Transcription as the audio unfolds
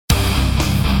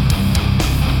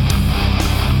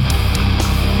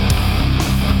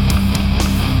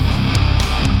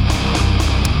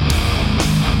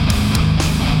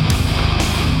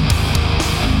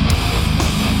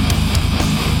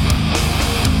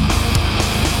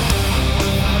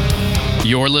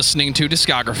You're listening to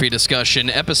Discography Discussion,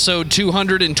 episode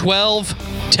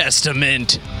 212,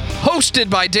 Testament, hosted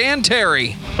by Dan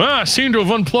Terry. I seem to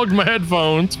have unplugged my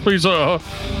headphones. Please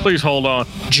hold on.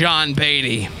 John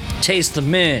Beatty. Taste the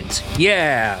mint.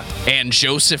 Yeah. And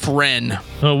Joseph Wren.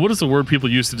 What is the word people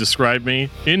use to describe me?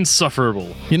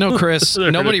 Insufferable. You know, Chris, There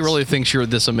it nobody is. really thinks you're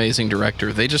this amazing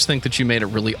director. They just think that you made a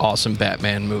really awesome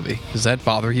Batman movie. Does that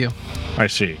bother you? I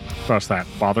see. Does that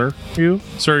bother you?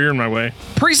 Sir, you're in my way.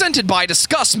 Presented by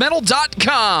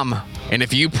DiscussMetal.com. And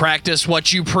if you practice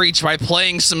what you preach by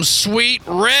playing some sweet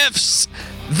riffs,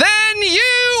 then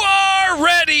you are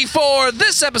ready for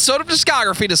this episode of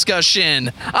Discography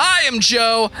Discussion. I am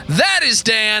Joe. That is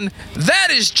Dan. That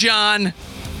is John.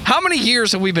 How many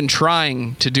years have we been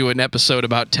trying to do an episode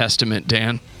about Testament,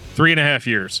 Dan? 3.5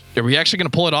 years. Are we actually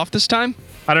going to pull it off this time?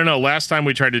 I don't know. Last time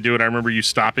we tried to do it, I remember you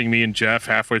stopping me and Jeff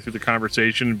halfway through the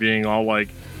conversation and being all like,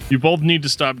 you both need to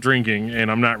stop drinking,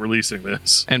 and I'm not releasing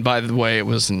this. And by the way, it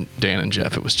wasn't Dan and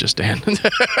Jeff. It was just Dan.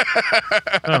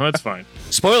 Oh, that's fine.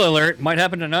 Spoiler alert, might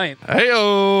happen tonight.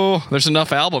 Hey-oh. There's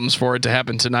enough albums for it to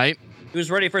happen tonight. Who's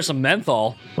ready for some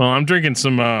menthol? Well, I'm drinking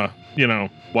some,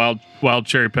 wild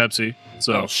cherry Pepsi.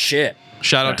 So, Oh, shit.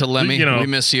 Shout out to Lemmy. You know. We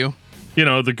miss you.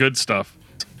 The good stuff.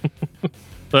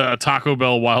 A Taco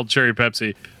Bell wild cherry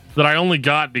Pepsi that I only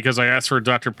got because I asked for a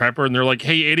Dr. Pepper, and they're like,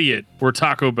 hey, idiot, we're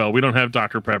Taco Bell. We don't have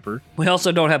Dr. Pepper. We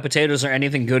also don't have potatoes or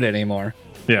anything good anymore.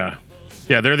 Yeah.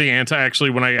 Yeah, they're the anti.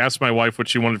 Actually, when I asked my wife what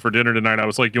she wanted for dinner tonight, I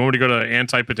was like, you want me to go to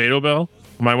Anti-Potato Bell?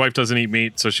 My wife doesn't eat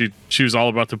meat, so she was all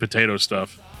about the potato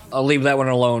stuff. I'll leave that one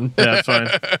alone. Yeah, that's fine.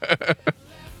 I'd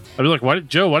be like, why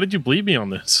did you bleed me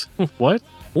on this? What?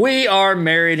 We are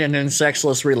married and in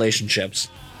sexless relationships.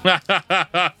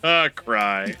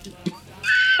 Cry.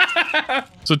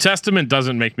 So Testament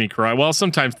doesn't make me cry. Well,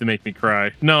 sometimes they make me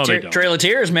cry. No, they don't. Trail of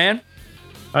Tears, man.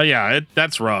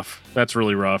 That's rough. That's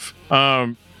really rough.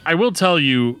 I will tell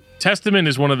you, Testament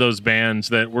is one of those bands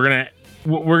that we're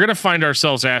gonna find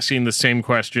ourselves asking the same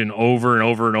question over and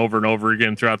over and over and over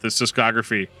again throughout this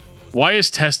discography. Why is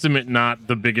Testament not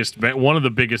the biggest, one of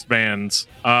the biggest bands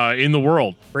in the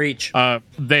world? Preach.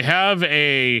 They have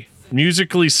a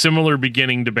musically similar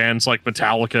beginning to bands like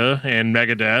Metallica and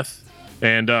Megadeth.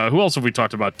 And who else have we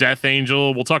talked about? Death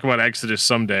Angel. We'll talk about Exodus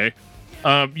someday.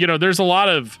 There's a lot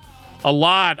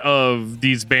of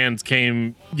these bands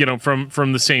came,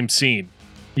 from the same scene.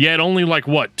 Yet only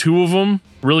two of them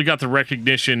really got the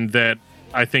recognition that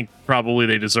I think probably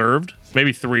they deserved.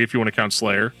 Maybe 3 if you want to count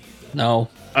Slayer. No.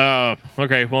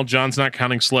 Okay, well, John's not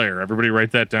counting Slayer. Everybody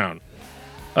write that down.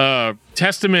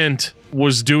 Testament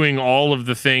was doing all of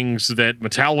the things that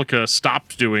Metallica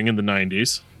stopped doing in the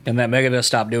 90s. And that Megadeth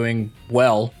stopped doing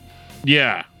well.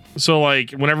 Yeah. So,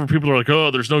 whenever people are like,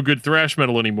 oh, there's no good thrash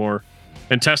metal anymore,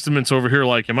 and Testament's over here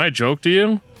like, am I a joke to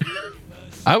you?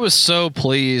 I was so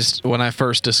pleased when I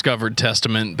first discovered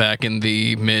Testament back in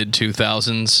the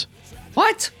mid-2000s.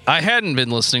 What? I hadn't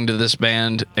been listening to this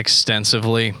band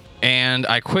extensively, and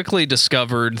I quickly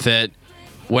discovered that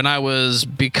when I was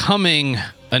becoming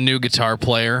a new guitar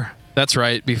player, that's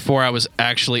right, before I was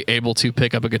actually able to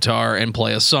pick up a guitar and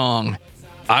play a song,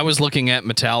 I was looking at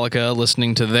Metallica,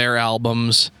 listening to their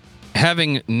albums,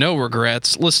 having no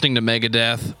regrets, listening to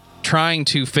Megadeth, trying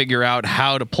to figure out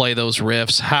how to play those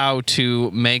riffs, how to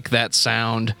make that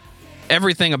sound.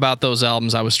 Everything about those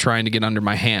albums I was trying to get under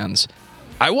my hands.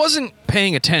 I wasn't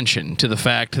paying attention to the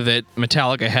fact that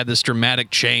Metallica had this dramatic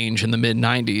change in the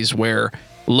mid-90s where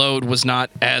Load was not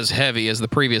as heavy as the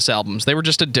previous albums. They were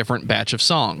just a different batch of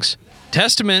songs.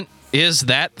 Testament is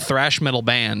that thrash metal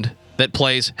band that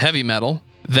plays heavy metal,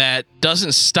 that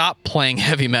doesn't stop playing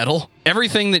heavy metal.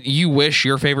 Everything that you wish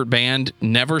your favorite band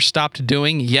never stopped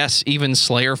doing. Yes, even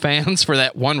Slayer fans for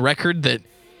that one record that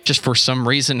just for some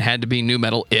reason had to be nu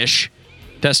metal-ish.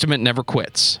 Testament never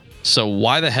quits. So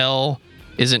why the hell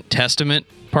isn't Testament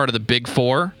part of the Big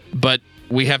Four? But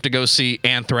we have to go see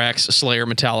Anthrax, Slayer,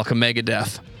 Metallica,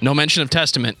 Megadeth. No mention of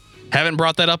Testament. Haven't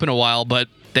brought that up in a while, but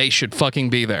they should fucking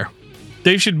be there.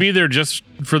 They should be there just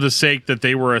for the sake that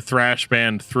they were a thrash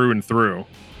band through and through.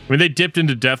 I mean, they dipped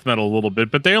into death metal a little bit,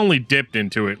 but they only dipped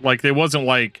into it. They wasn't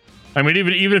even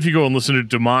if you go and listen to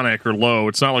Demonic or Low,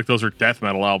 it's not like those are death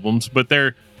metal albums, but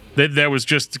that was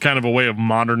just kind of a way of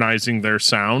modernizing their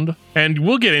sound. And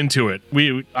we'll get into it.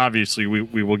 We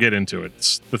will get into it.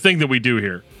 It's the thing that we do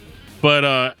here.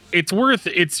 But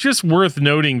it's just worth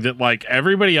noting that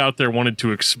everybody out there wanted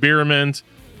to experiment.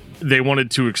 They wanted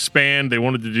to expand. They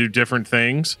wanted to do different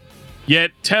things.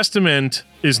 Yet Testament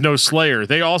is no Slayer.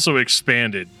 They also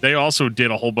expanded. They also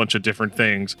did a whole bunch of different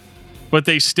things. But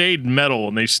they stayed metal,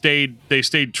 and they stayed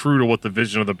true to what the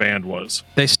vision of the band was.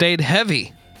 They stayed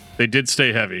heavy. They did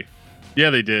stay heavy. Yeah,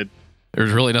 they did.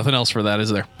 There's really nothing else for that, is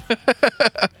there?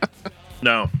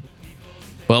 No.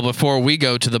 Well, before we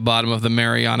go to the bottom of the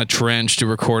Mariana Trench to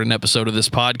record an episode of this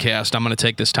podcast, I'm going to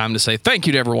take this time to say thank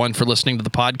you to everyone for listening to the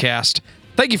podcast.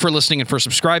 Thank you for listening and for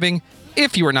subscribing.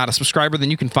 If you are not a subscriber,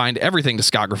 then you can find everything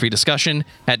Discography Discussion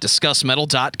at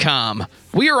discussmetal.com.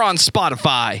 We are on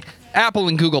Spotify, Apple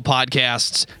and Google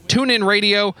Podcasts, TuneIn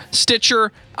Radio,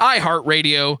 Stitcher,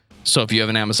 iHeartRadio. So if you have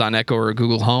an Amazon Echo or a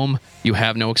Google Home, you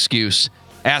have no excuse.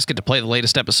 Ask it to play the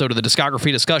latest episode of the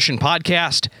Discography Discussion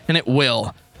podcast, and it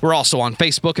will. We're also on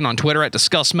Facebook and on Twitter at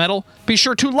Discuss Metal. Be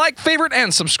sure to like, favorite,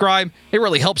 and subscribe. It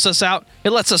really helps us out.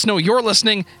 It lets us know you're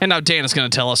listening, and now Dan is going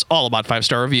to tell us all about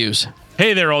 5-star reviews.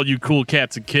 Hey there, all you cool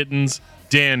cats and kittens.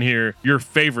 Dan here, your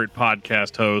favorite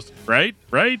podcast host, right?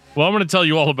 Well, I'm going to tell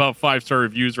you all about 5-star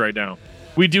reviews right now.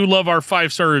 We do love our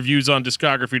 5-star reviews on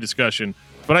Discography Discussion,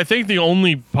 but I think the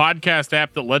only podcast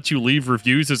app that lets you leave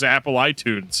reviews is Apple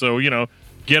iTunes. So,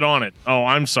 get on it. Oh,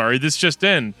 I'm sorry. This just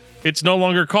in. It's no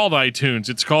longer called iTunes.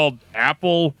 It's called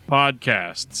Apple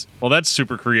Podcasts. Well, that's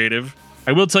super creative.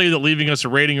 I will tell you that leaving us a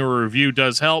rating or a review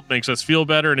does help, makes us feel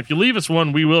better. And if you leave us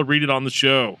one, we will read it on the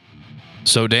show.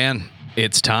 So, Dan,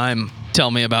 it's time.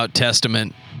 Tell me about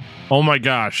Testament. Oh my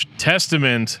gosh.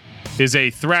 Testament is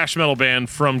a thrash metal band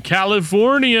from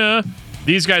California.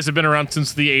 These guys have been around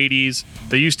since the 80s.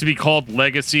 They used to be called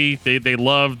Legacy. They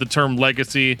loved the term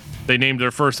Legacy. They named their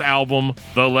first album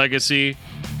The Legacy.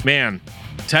 Man,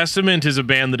 Testament is a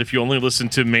band that if you only listen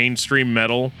to mainstream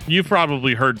metal, you've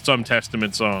probably heard some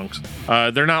Testament songs.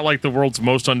 They're not like the world's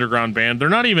most underground band. They're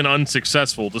not even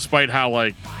unsuccessful, despite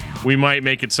how we might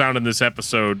make it sound in this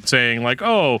episode saying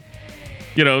why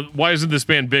isn't this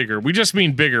band bigger? We just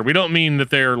mean bigger. We don't mean that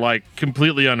they're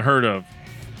completely unheard of.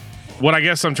 What I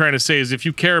guess I'm trying to say is if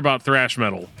you care about thrash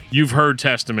metal, you've heard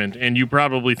Testament, and you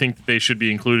probably think that they should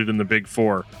be included in the Big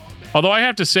Four. Although I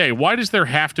have to say, why does there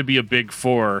have to be a Big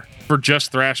Four for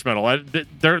just thrash metal?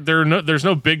 There's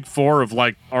no Big Four of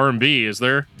R&B, is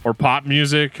there? Or pop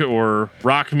music or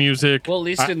rock music? Well, at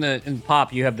least in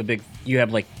pop, you have the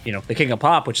King of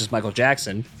Pop, which is Michael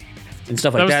Jackson, and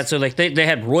stuff like that. So they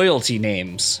had royalty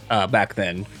names back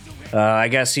then. I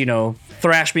guess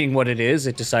thrash being what it is,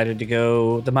 it decided to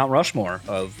go the Mount Rushmore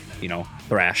of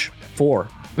thrash 4.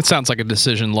 It sounds like a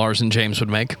decision Lars and James would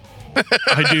make.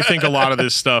 I do think a lot of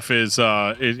this stuff is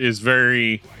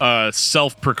very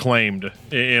self-proclaimed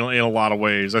in a lot of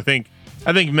ways. I think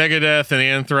Megadeth and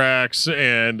Anthrax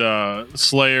and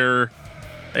Slayer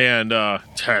and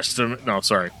Testament. No,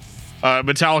 sorry.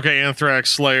 Metallica,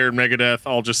 Anthrax, Slayer, and Megadeth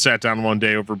all just sat down one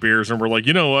day over beers and were like,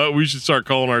 you know what? We should start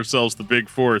calling ourselves the Big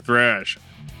Four thrash.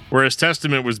 Whereas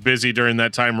Testament was busy during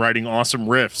that time writing awesome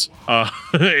riffs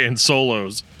and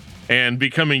solos. And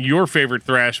becoming your favorite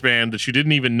thrash band that you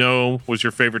didn't even know was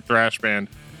your favorite thrash band.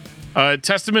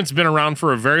 Testament's been around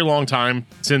for a very long time,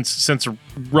 since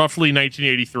roughly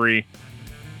 1983.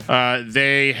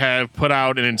 They have put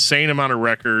out an insane amount of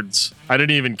records. I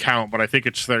didn't even count, but I think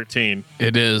it's 13.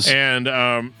 It is.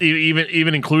 And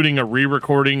even including a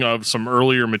re-recording of some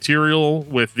earlier material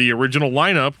with the original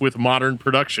lineup with modern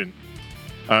production.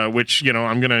 Which,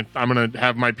 I'm gonna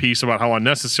have my piece about how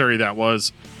unnecessary that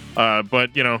was.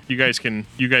 But you guys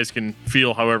can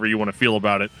feel however you want to feel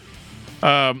about it.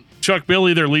 Chuck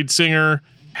Billy, their lead singer,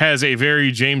 has a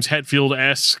very James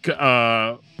Hetfield-esque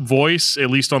voice, at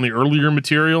least on the earlier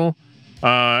material.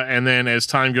 And then as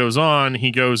time goes on,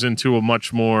 he goes into a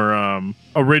much more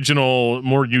original,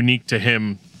 more unique to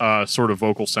him sort of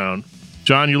vocal sound.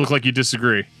 John, you look like you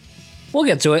disagree. We'll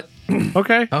get to it.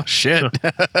 Okay. Oh shit.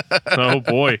 Oh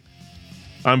boy.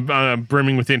 I'm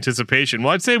brimming with anticipation.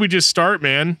 Well, I'd say we just start,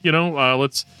 man.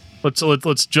 Let's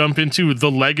jump into the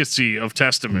legacy of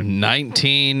Testament.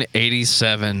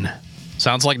 1987.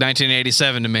 Sounds like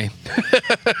 1987 to me.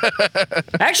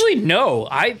 Actually, no.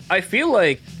 I feel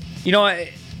like,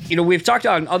 we've talked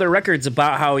on other records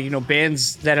about how,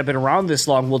 bands that have been around this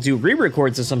long will do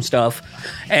re-records of some stuff.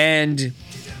 And,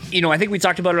 I think we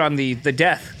talked about it on the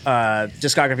Death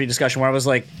discography discussion where I was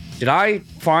like, did I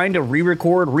find a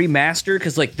re-record, remaster?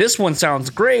 Because, this one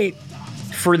sounds great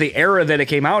for the era that it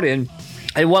came out in.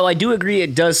 And while I do agree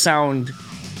it does sound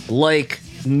like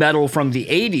metal from the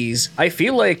 80s, I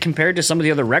feel like compared to some of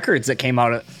the other records that came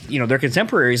out, their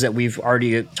contemporaries that we've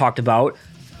already talked about,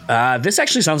 this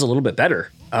actually sounds a little bit better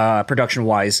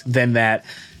production-wise than that.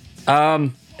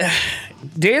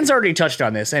 Dan's already touched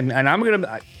on this, and I'm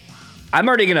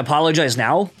already going to apologize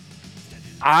now.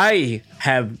 I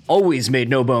have always made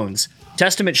no bones.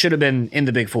 Testament should have been in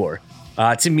the Big Four.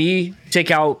 To me,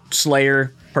 take out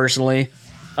Slayer, personally.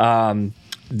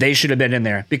 They should have been in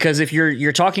there. Because if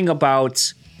you're talking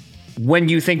about when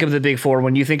you think of the Big Four,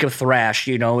 when you think of thrash,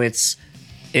 it's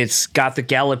It's got the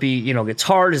gallopy,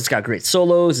 guitars. It's got great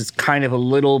solos. It's kind of a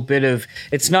little bit of,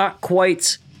 it's not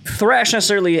quite thrash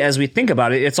necessarily as we think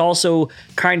about it. It's also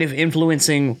kind of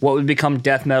influencing what would become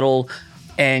death metal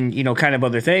and, kind of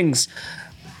other things.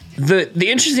 The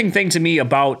interesting thing to me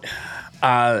about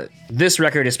this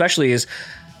record especially is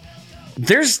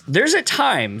there's at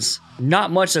times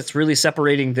not much that's really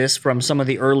separating this from some of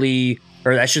the early,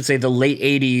 or I should say the late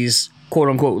 80s, quote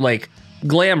unquote, like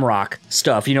glam rock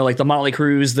stuff, like the Motley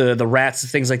Crues, the Rats,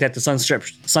 things like that, the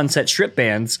Sunset Strip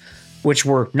bands, which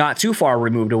were not too far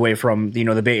removed away from,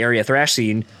 the Bay Area thrash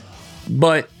scene.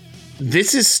 But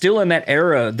this is still in that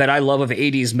era that I love of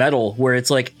 80s metal, where it's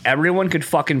like everyone could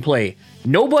fucking play.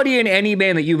 Nobody in any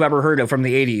band that you've ever heard of from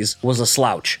the 80s was a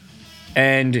slouch.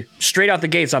 And straight out the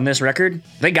gates on this record,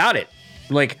 they got it.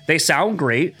 Like, they sound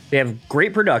great. They have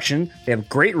great production. They have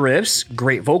great riffs,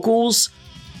 great vocals.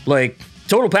 Like,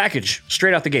 total package,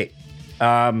 straight out the gate.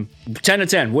 10 to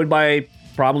 10. Would buy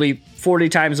probably 40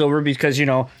 times over because,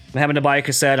 I'm having to buy a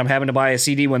cassette. I'm having to buy a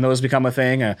CD when those become a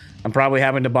thing. I'm probably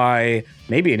having to buy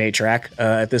maybe an 8-track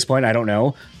at this point. I don't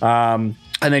know. And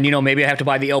then, maybe I have to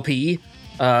buy the LP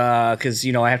because,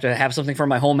 I have to have something for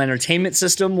my home entertainment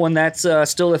system when that's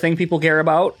still a thing people care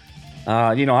about.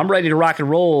 I'm ready to rock and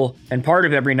roll and part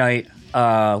of every night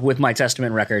with my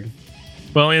Testament record.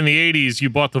 Well, in the 80s, you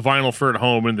bought the vinyl for at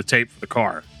home and the tape for the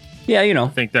car. Yeah, I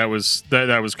think that was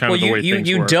kind of the way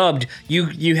things were. Dubbed.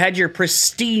 You had your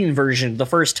pristine version the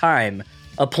first time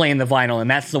of playing the vinyl, and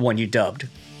that's the one you dubbed.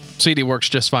 CD works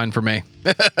just fine for me.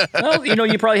 Well,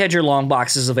 you probably had your long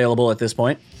boxes available at this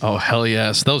point. Oh, hell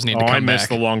yes. Those need to come back. I miss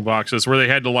the long boxes where they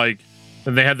had to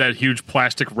they had that huge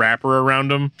plastic wrapper around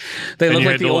them. They look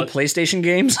like the old PlayStation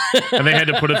games. And they had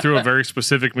to put it through a very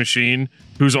specific machine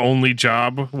whose only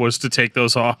job was to take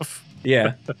those off.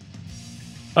 Yeah.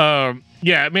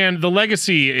 Yeah, man, the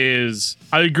legacy is...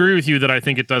 I agree with you that I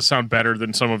think it does sound better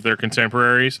than some of their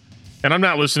contemporaries. And I'm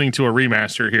not listening to a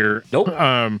remaster here. Nope.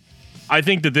 I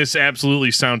think that this absolutely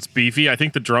sounds beefy. I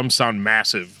think the drums sound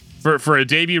massive. For a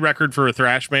debut record for a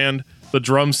thrash band, the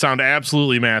drums sound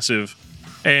absolutely massive.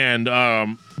 And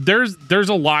there's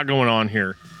a lot going on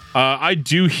here. I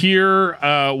do hear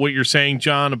what you're saying,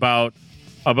 John, about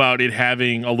it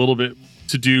having a little bit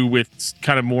to do with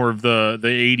kind of more of the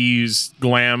 80s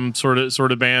glam sort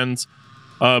of bands.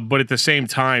 But at the same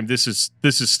time, this is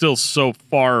still so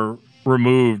far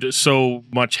removed, so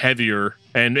much heavier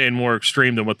and more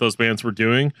extreme than what those bands were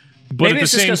doing. But maybe at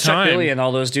it's the just same because Chuck time, Billy and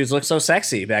all those dudes looked so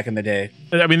sexy back in the day.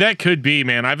 I mean, that could be,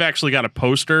 man. I've actually got a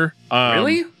poster.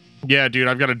 Really? Yeah, dude.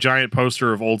 I've got a giant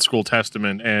poster of Old School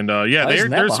Testament, and there's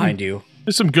behind you.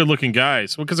 There's some good-looking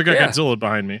guys. Well, because I got Godzilla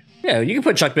behind me. Yeah, you can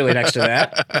put Chuck Billy next to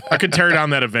that. I could tear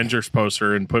down that Avengers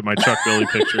poster and put my Chuck Billy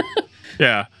picture.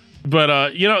 Yeah,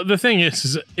 but the thing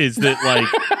is that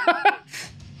like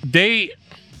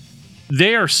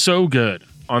they are so good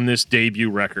on this debut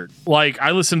record. Like,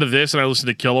 I listened to this and I listened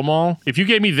to Kill 'Em All. If you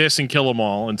gave me this and Kill 'Em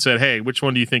All and said, "Hey, which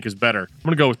one do you think is better?" I'm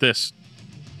gonna go with this.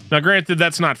 Now, granted,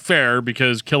 that's not fair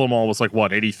because Kill 'Em All was like,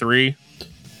 what, 83?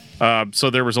 So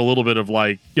there was a little bit of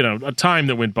like, a time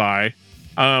that went by.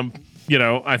 I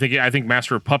think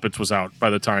Master of Puppets was out by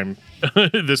the time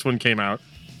this one came out.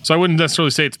 So I wouldn't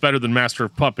necessarily say it's better than Master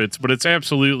of Puppets, but it's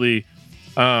absolutely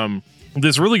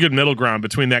this really good middle ground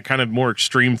between that kind of more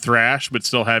extreme thrash, but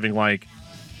still having like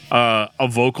a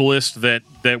vocalist that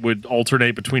would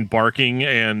alternate between barking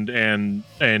and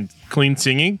clean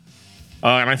singing.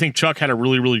 And I think Chuck had a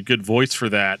really, really good voice for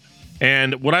that.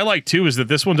 And what I like too is that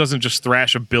this one doesn't just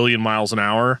thrash a billion miles an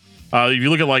hour. If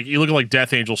you look at like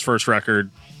Death Angel's first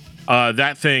record,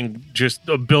 that thing just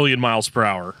a billion miles per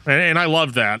hour, and I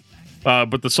love that.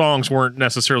 But the songs weren't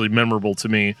necessarily memorable to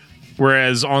me.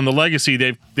 Whereas on the Legacy,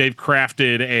 they've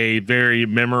crafted a very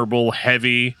memorable,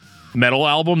 heavy metal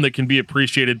album that can be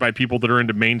appreciated by people that are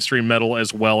into mainstream metal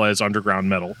as well as underground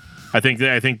metal. I think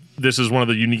this is one of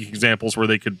the unique examples where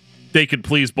they could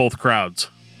please both crowds.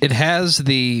 It has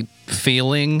the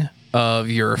feeling of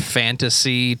your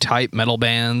fantasy type metal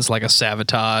bands like a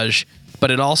Savatage,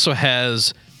 but it also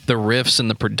has the riffs and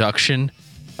the production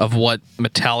of what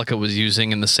Metallica was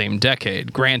using in the same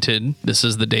decade. Granted, this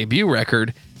is the debut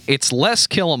record. It's less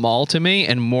Kill 'Em All to me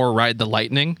and more Ride the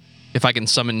Lightning, if I can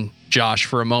summon Josh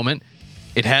for a moment.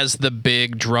 It has the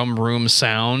big drum room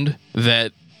sound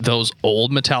that those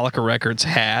old Metallica records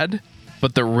had,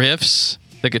 but the riffs,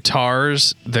 the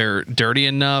guitars, they're dirty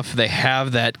enough. They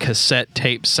have that cassette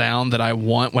tape sound that I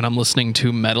want when I'm listening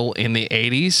to metal in the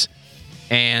 80s.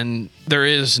 And there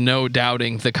is no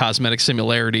doubting the cosmetic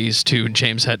similarities to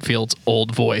James Hetfield's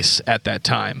old voice at that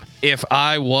time. If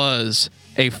I was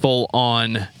a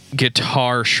full-on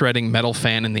guitar shredding metal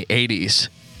fan in the 80s,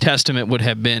 Testament would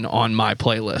have been on my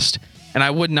playlist. And I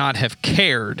would not have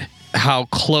cared how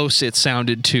close it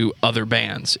sounded to other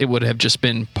bands. It would have just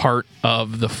been part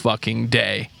of the fucking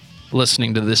day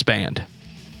listening to this band.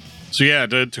 So yeah,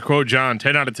 to quote John,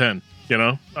 10 out of 10, you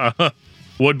know?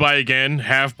 Would buy again,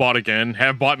 have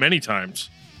bought many times.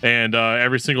 And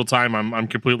every single time I'm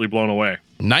completely blown away.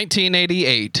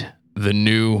 1988, The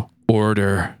New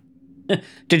Order.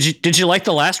 Did you like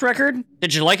the last record?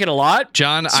 Did you like it a lot?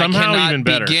 John, Somehow I cannot even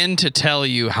better. begin to tell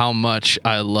you how much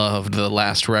I loved the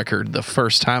last record. The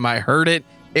first time I heard it,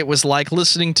 it was like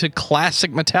listening to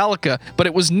classic Metallica, but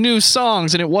it was new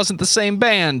songs and it wasn't the same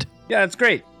band. Yeah, it's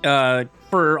great.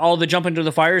 For all the jump into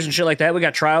the fires and shit like that, we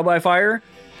got Trial by Fire.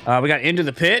 We got Into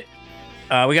the Pit.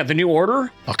 We got The New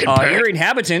Order. Eerie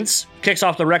Inhabitants kicks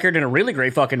off the record in a really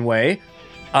great fucking way.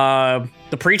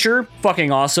 The Preacher,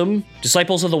 fucking awesome.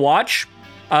 Disciples of the Watch.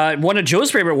 One of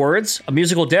Joe's favorite words, a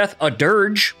musical death, a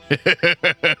dirge.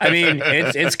 I mean,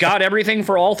 it's got everything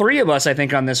for all three of us, I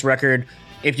think, on this record.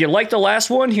 If you like the last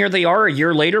one, here they are a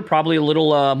year later, probably a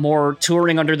little more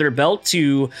touring under their belt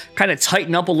to kind of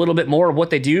tighten up a little bit more of what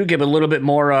they do, give a little bit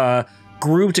more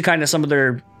groove to kind of some of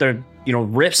their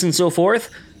riffs and so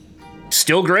forth.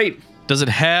 Still great. Does it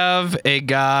have a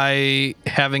guy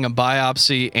having a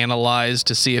biopsy analyzed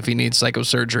to see if he needs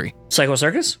psychosurgery? Psycho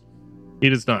Circus? He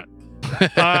does not.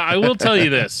 I will tell you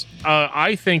this.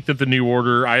 I think that the New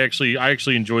Order, I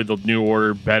actually enjoyed the New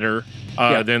Order better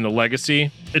than the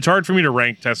Legacy. It's hard for me to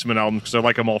rank Testament albums because I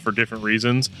like them all for different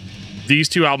reasons. These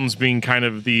two albums being kind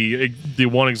of the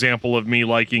one example of me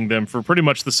liking them for pretty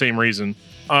much the same reason.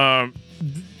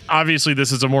 Obviously,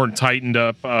 this is a more tightened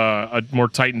up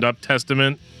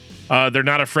Testament. They're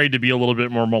not afraid to be a little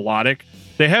bit more melodic.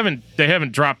 They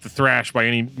haven't dropped the thrash by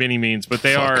any means, but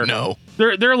they are. No.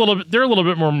 They're a little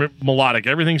bit more melodic.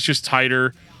 Everything's just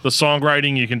tighter. The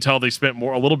songwriting, you can tell they spent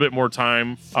a little bit more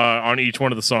time on each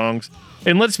one of the songs.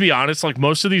 And let's be honest, like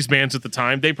most of these bands at the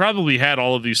time, they probably had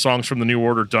all of these songs from the New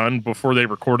Order done before they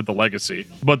recorded the Legacy.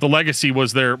 But the Legacy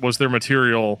was their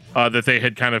material that they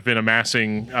had kind of been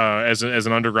amassing as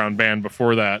an underground band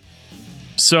before that.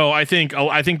 So I think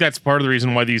that's part of the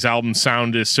reason why these albums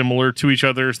sound as similar to each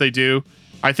other as they do.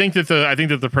 I think that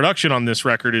the production on this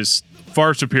record is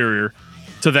far superior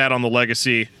to that on the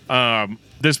Legacy.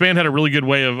 This band had a really good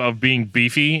way of being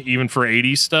beefy, even for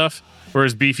 80s stuff.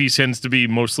 Whereas beefy tends to be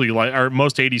mostly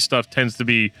most 80s stuff tends to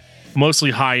be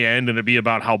mostly high end, and it'd be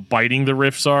about how biting the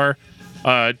riffs are.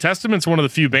 Testament's one of the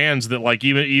few bands that, like,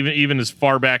 even as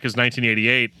far back as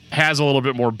 1988, has a little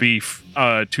bit more beef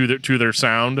to their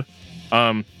sound.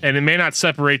 And it may not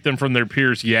separate them from their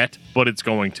peers yet, but it's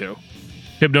going to.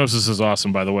 Hypnosis is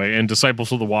awesome, by the way, and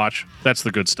Disciples of the Watch, that's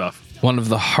the good stuff. One of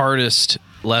the hardest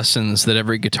lessons that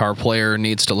every guitar player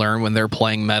needs to learn when they're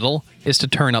playing metal is to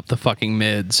turn up the fucking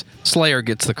mids. Slayer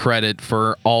gets the credit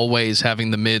for always having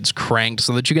the mids cranked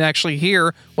so that you can actually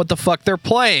hear what the fuck they're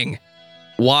playing.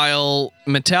 While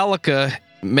Metallica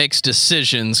makes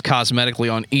decisions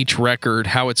cosmetically on each record,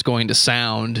 how it's going to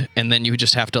sound, and then you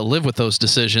just have to live with those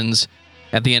decisions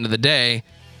at the end of the day,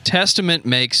 Testament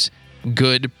makes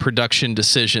good production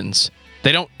decisions.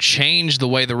 They don't change the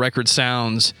way the record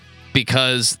sounds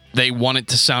because they want it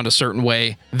to sound a certain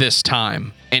way this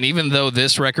time. And even though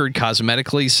this record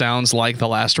cosmetically sounds like the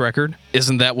last record,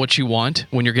 isn't that what you want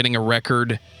when you're getting a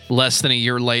record less than a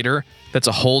year later that's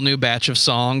a whole new batch of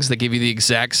songs that give you the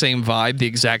exact same vibe, the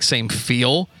exact same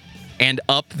feel, and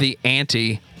up the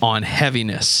ante on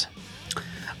heaviness?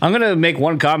 I'm going to make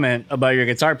one comment about your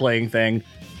guitar playing thing.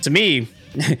 To me,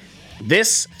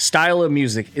 this style of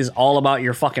music is all about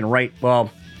your fucking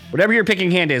whatever your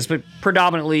picking hand is, but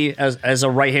predominantly as a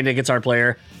right-handed guitar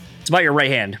player, it's about your right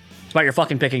hand. It's about your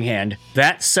fucking picking hand.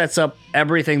 That sets up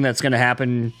everything that's going to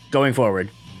happen going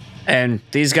forward. And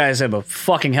these guys have a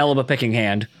fucking hell of a picking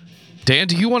hand. Dan,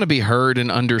 do you want to be heard and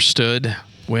understood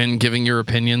when giving your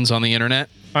opinions on the internet?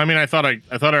 I mean, I thought I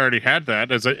already had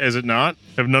that. Is it not?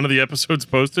 Have none of the episodes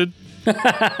posted?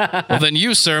 Well, then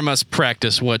you, sir, must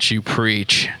practice what you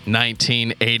preach.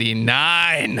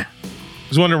 1989. I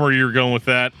was wondering where you were going with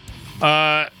that.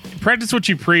 Practice what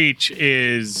you preach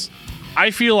is,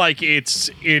 I feel like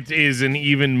it is an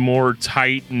even more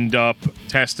tightened up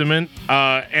Testament.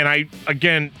 And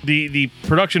the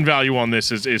production value on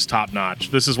this is top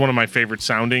notch. This is one of my favorite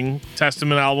sounding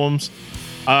Testament albums.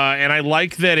 And I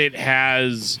like that it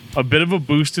has a bit of a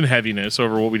boost in heaviness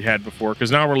over what we'd had before,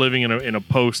 because now we're living in a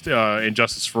post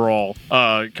Injustice for All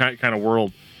kind of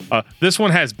world. This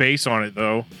one has bass on it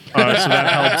though, so that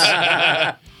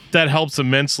helps. That helps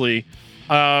immensely.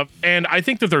 And I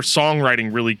think that their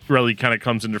songwriting really kind of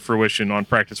comes into fruition on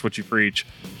Practice What You Preach.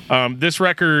 This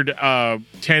record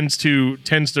tends to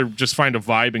just find a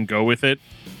vibe and go with it.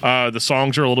 The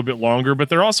songs are a little bit longer, but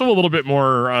they're also a little bit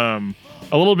more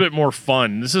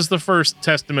fun. This is the first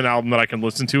Testament album that I can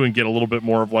listen to and get a little bit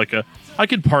more of like I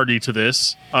could party to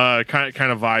this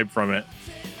kind of vibe from it.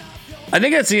 I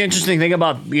think that's the interesting thing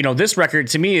about, this record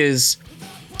to me is,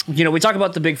 we talk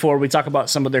about the Big Four, we talk about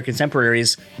some of their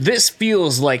contemporaries. This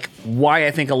feels like why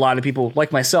I think a lot of people,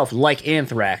 like myself, like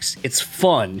Anthrax. It's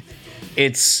fun.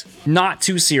 It's not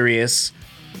too serious.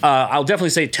 I'll definitely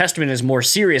say Testament is more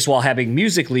serious while having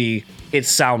musically it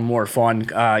sound more fun.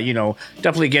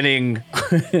 Definitely getting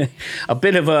a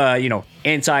bit of a,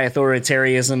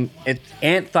 anti-authoritarianism,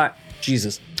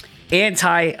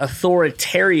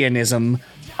 anti-authoritarianism.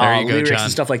 There you go, lyrics John.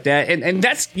 And stuff like that. And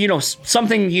that's,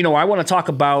 something, I want to talk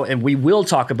about and we will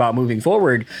talk about moving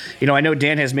forward. I know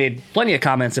Dan has made plenty of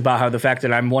comments about how the fact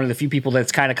that I'm one of the few people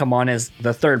that's kind of come on as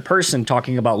the third person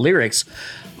talking about lyrics.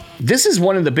 This is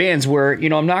one of the bands where,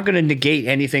 I'm not going to negate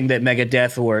anything that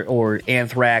Megadeth or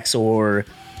Anthrax or,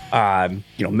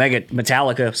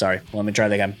 Metallica. Sorry, let me try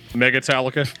that again.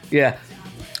 Megatalica? Yeah,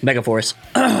 Megaforce.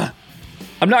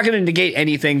 I'm not going to negate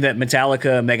anything that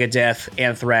Metallica, Megadeth,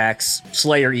 Anthrax,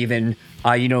 Slayer even,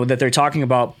 that they're talking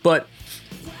about. But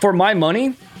for my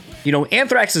money,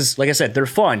 Anthrax is, like I said, they're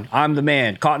fun. I'm the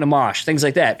Man, Caught in a Mosh, things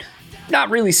like that. Not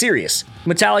really serious.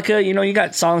 Metallica, you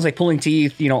got songs like Pulling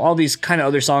Teeth, all these kind of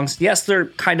other songs. Yes, they're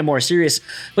kind of more serious.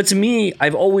 But to me,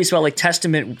 I've always felt like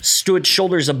Testament stood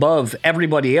shoulders above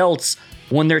everybody else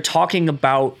when they're talking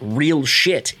about real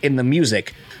shit in the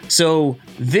music. So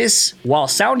this, while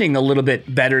sounding a little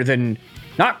bit better than,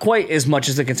 not quite as much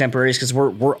as the contemporaries, because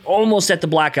we're almost at the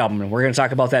Black Album, and we're going to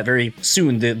talk about that very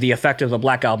soon, the effect of the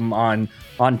Black Album on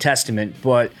Testament.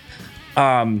 But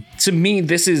to me,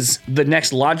 this is the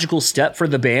next logical step for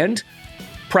the band.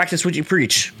 Practice What You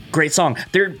Preach. Great song.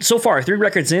 They're so far 3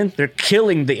 records in, they're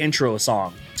killing the intro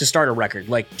song to start a record.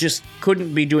 Like, just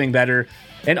couldn't be doing better.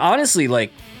 And honestly,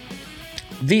 like,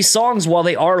 these songs, while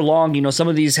they are long, some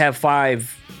of these have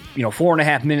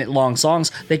 4.5 minute long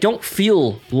songs, they don't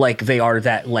feel like they are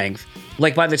that length.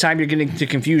 Like, by the time you're getting to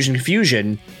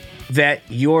Confusion, that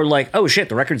you're like, oh shit,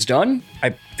 the record's done?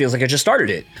 It feels like I just started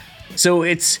it. So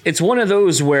it's one of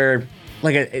those where,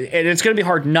 like, it's going to be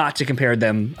hard not to compare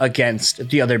them against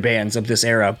the other bands of this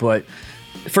era. But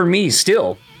for me,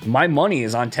 still, my money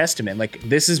is on Testament. Like,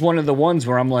 this is one of the ones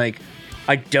where I'm like,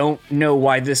 I don't know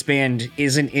why this band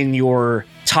isn't in your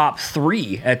top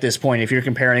 3 at this point if you're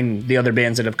comparing the other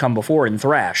bands that have come before in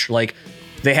thrash. Like,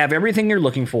 they have everything you're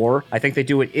looking for. I think they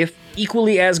do it if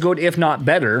equally as good, if not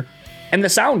better. And the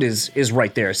sound is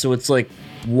right there. So it's like,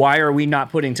 why are we not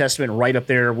putting Testament right up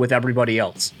there with everybody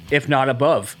else, if not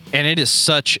above? And it is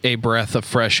such a breath of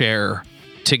fresh air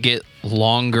to get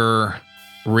longer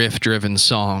riff-driven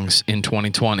songs in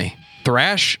 2020.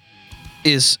 Thrash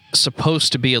is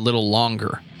supposed to be a little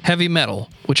longer. Heavy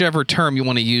metal, whichever term you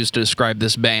want to use to describe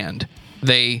this band,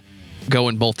 they go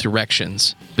in both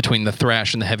directions between the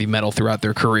thrash and the heavy metal throughout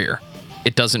their career.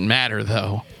 It doesn't matter,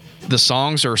 though. The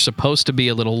songs are supposed to be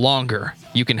a little longer.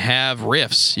 You can have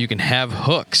riffs, you can have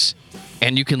hooks,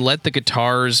 and you can let the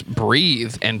guitars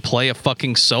breathe and play a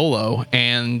fucking solo,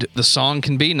 and the song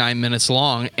can be 9 minutes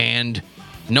long, and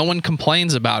no one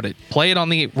complains about it. Play it on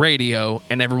the radio,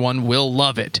 and everyone will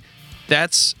love it.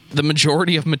 That's the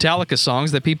majority of Metallica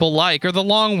songs that people like are the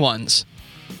long ones.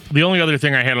 The only other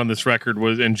thing I had on this record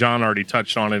was, and John already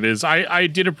touched on it, is I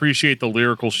did appreciate the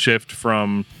lyrical shift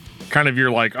from kind of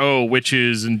your like, oh,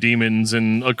 witches and demons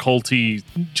and occulty,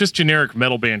 just generic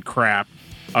metal band crap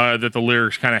that the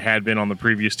lyrics kind of had been on the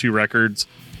previous 2 records.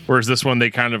 Whereas this one, they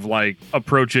kind of like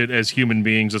approach it as human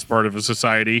beings, as part of a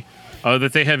society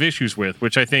that they have issues with,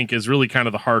 which I think is really kind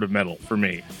of the heart of metal for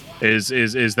me. Is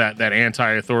that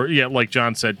anti-authority? Yeah, like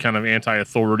John said, kind of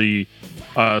anti-authority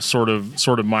sort of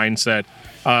mindset.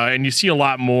 And you see a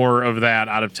lot more of that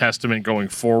out of Testament going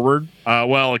forward.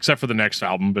 Well, except for the next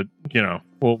album, but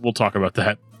we'll talk about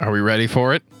that. Are we ready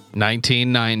for it?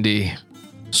 1990,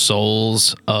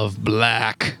 Souls of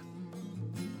Black.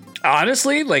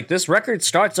 Honestly, like, this record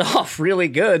starts off really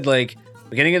good. Like,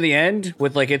 beginning of the end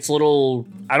with like its little,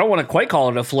 I don't want to quite call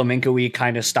it a flamenco-y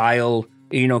kind of style,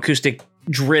 acoustic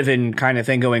driven kind of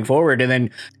thing going forward, and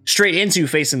then straight into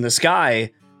Facing the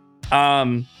Sky.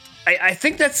 I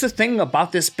think that's the thing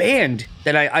about this band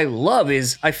that I love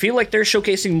is I feel like they're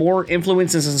showcasing more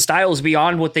influences and styles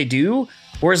beyond what they do.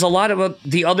 Whereas a lot of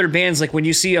the other bands, like when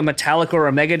you see a Metallica or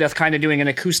a Megadeth kind of doing an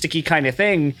acoustic-y kind of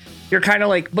thing, you're kind of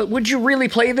like, but would you really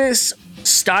play this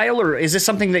style, or is this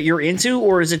something that you're into,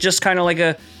 or is it just kind of like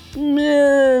a,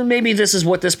 maybe this is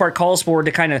what this part calls for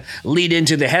to kind of lead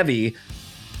into the heavy?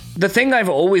 The thing I've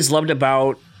always loved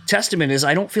about Testament is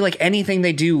I don't feel like anything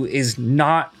they do is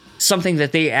not something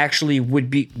that they actually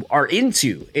are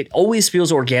into. It always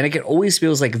feels organic. It always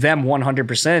feels like them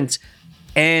 100%.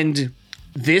 And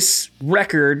this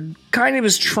record kind of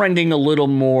is trending a little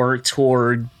more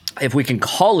toward, if we can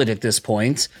call it at this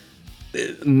point,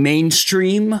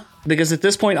 mainstream. Because at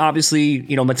this point, obviously,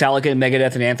 Metallica and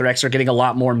Megadeth and Anthrax are getting a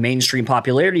lot more mainstream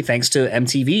popularity thanks to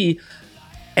MTV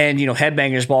and,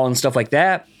 Headbangers Ball and stuff like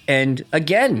that. And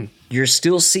again, you're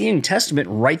still seeing Testament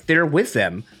right there with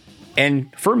them.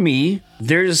 And for me,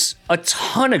 there's a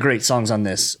ton of great songs on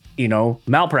this.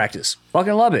 Malpractice.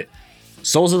 Fucking love it.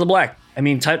 Souls of the Black. I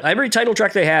mean, every title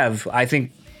track they have, I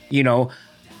think,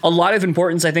 a lot of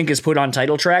importance, I think, is put on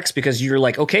title tracks because you're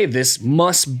like, okay, this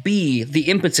must be the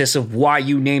impetus of why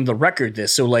you named the record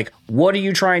this. So, like, what are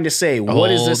you trying to say?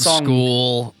 What is this song? Old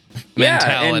school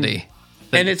mentality.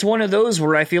 And it's one of those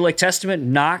where I feel like Testament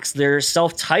knocks their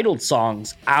self-titled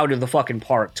songs out of the fucking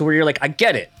park to where you're like, I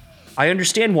get it. I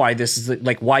understand why this is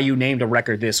like why you named a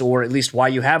record this, or at least why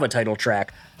you have a title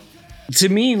track. To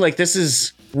me, like this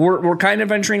is we're kind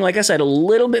of entering, like I said, a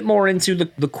little bit more into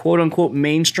the quote unquote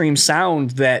mainstream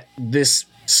sound that this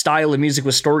style of music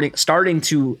was starting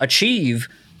to achieve,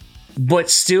 but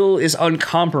still is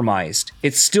uncompromised.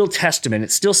 It's still Testament.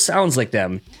 It still sounds like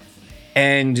them,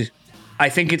 and I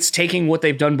think it's taking what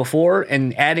they've done before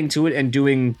and adding to it and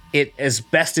doing it as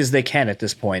best as they can at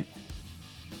this point.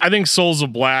 I think Souls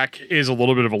of Black is a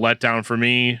little bit of a letdown for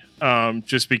me,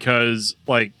 just because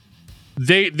like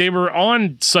they were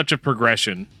on such a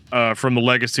progression from the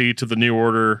Legacy to the New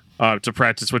Order to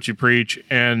Practice What You Preach,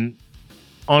 and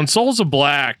on Souls of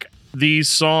Black, these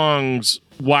songs,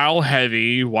 while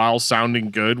heavy, while sounding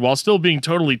good, while still being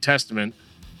totally Testament,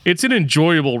 it's an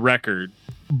enjoyable record,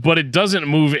 but it doesn't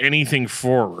move anything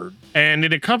forward. And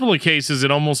in a couple of cases, it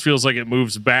almost feels like it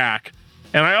moves back.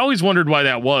 And I always wondered why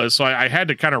that was. So I had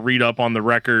to kind of read up on the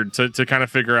record to kind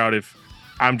of figure out if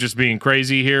I'm just being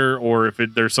crazy here or if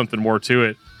there's something more to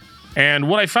it. And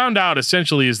what I found out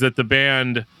essentially is that the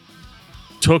band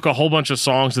took a whole bunch of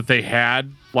songs that they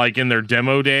had like in their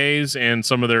demo days and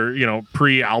some of their,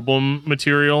 pre-album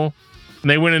material. And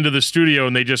they went into the studio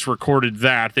and they just recorded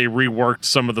that. They reworked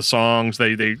some of the songs.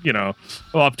 They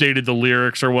updated the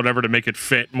lyrics or whatever to make it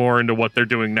fit more into what they're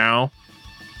doing now.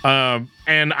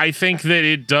 And I think that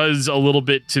it does a little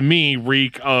bit, to me,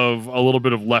 reek of a little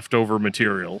bit of leftover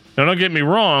material. Now, don't get me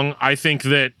wrong. I think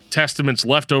that Testament's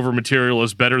leftover material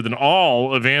is better than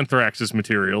all of Anthrax's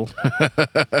material.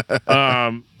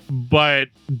 But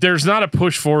there's not a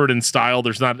push forward in style.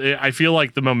 I feel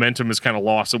like the momentum is kind of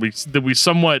lost. So we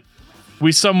somewhat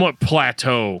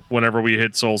plateau whenever we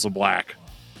hit Souls of Black.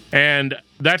 And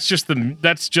that's just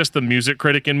the music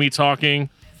critic in me talking.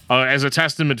 As a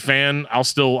Testament fan, I'll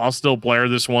still blare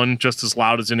this one just as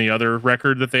loud as any other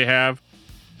record that they have,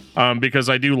 because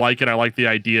I do like it. I like the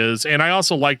ideas, and I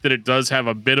also like that it does have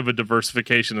a bit of a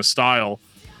diversification of style.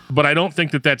 But I don't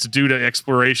think that that's due to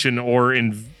exploration or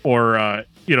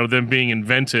them being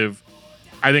inventive.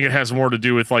 I think it has more to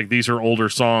do with like these are older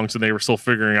songs and they were still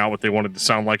figuring out what they wanted to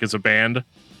sound like as a band.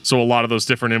 So a lot of those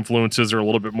different influences are a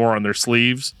little bit more on their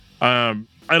sleeves. I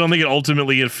don't think it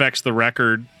ultimately affects the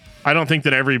record. I don't think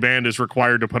that every band is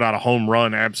required to put out a home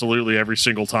run absolutely every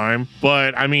single time.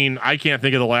 But, I mean, I can't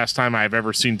think of the last time I've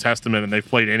ever seen Testament and they've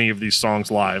played any of these songs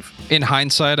live. In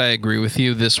hindsight, I agree with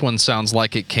you. This one sounds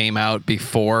like it came out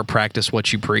before Practice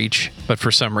What You Preach, but for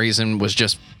some reason was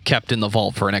just kept in the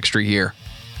vault for an extra year.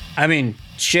 I mean,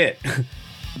 shit.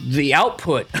 The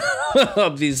output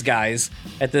of these guys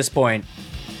at this point.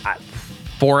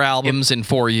 4 albums in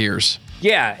 4 years.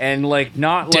 Yeah, and like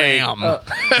not like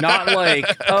not like,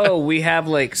 oh, we have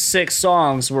like 6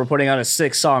 songs, we're putting out a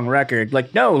 6-song record.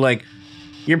 Like, no, like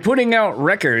you're putting out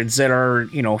records that are,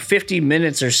 50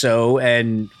 minutes or so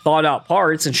and thought out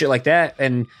parts and shit like that.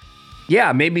 And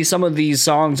yeah, maybe some of these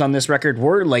songs on this record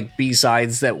were like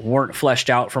B-sides that weren't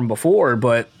fleshed out from before,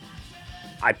 but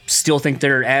I still think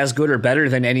they're as good or better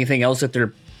than anything else that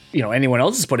they're, anyone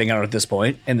else is putting out at this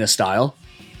point in this style.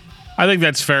 I think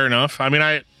that's fair enough. I mean,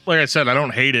 like I said, I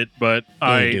don't hate it, but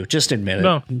you do. Just admit it.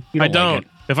 No, I don't. Like it.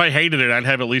 If I hated it, I'd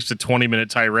have at least a 20-minute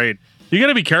tirade. You got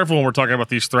to be careful when we're talking about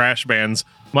these thrash bands.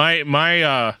 My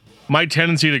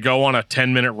tendency to go on a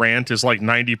 10-minute rant is like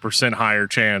 90% higher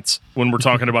chance when we're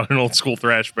talking about an old school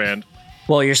thrash band.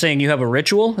 Well, you're saying you have a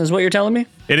ritual, is what you're telling me?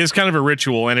 It is kind of a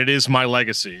ritual, and it is my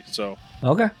legacy. So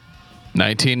okay.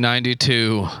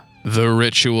 1992, The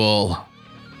Ritual.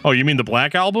 Oh, you mean the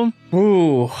Black Album?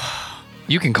 Ooh.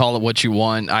 You can call it what you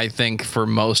want. I think for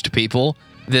most people,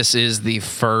 this is the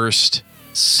first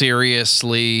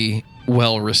seriously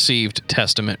well-received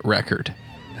Testament record.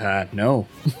 No.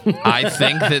 I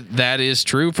think that is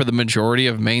true for the majority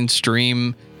of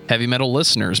mainstream heavy metal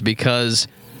listeners, because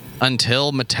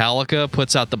until Metallica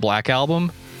puts out the Black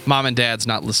Album, mom and dad's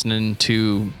not listening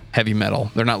to heavy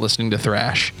metal. They're not listening to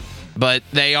thrash. But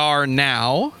they are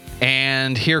now,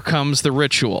 and here comes The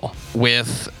Ritual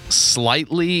with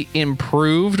slightly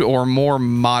improved or more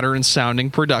modern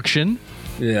sounding production.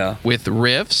 Yeah. With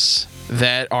riffs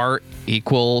that are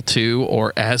equal to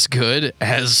or as good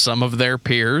as some of their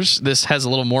peers. This has a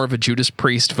little more of a Judas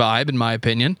Priest vibe, in my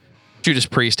opinion. Judas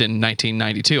Priest in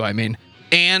 1992, I mean.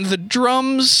 And the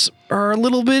drums are a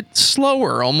little bit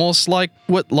slower, almost like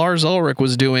what Lars Ulrich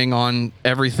was doing on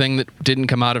everything that didn't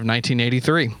come out of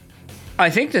 1983. I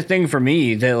think the thing for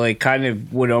me that like kind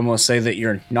of would almost say that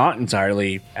you're not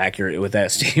entirely accurate with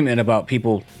that statement about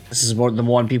people, this is the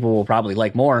one people will probably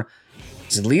like more,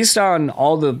 is at least on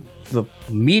all the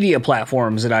media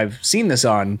platforms that I've seen this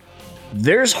on,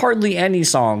 there's hardly any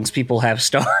songs people have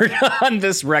starred on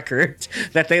this record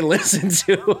that they listen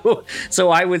to. So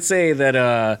I would say that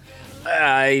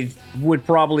I would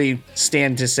probably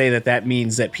stand to say that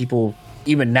means that people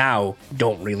even now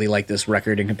don't really like this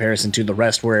record in comparison to the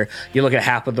rest, where you look at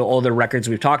half of the older records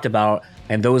we've talked about,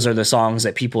 and those are the songs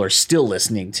that people are still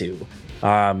listening to.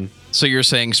 So you're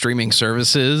saying streaming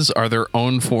services are their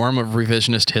own form of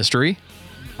revisionist history?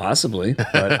 Possibly,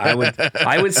 but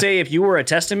I would say if you were a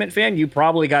Testament fan, you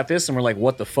probably got this and were like,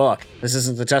 what the fuck? This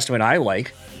isn't the Testament I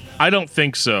like. I don't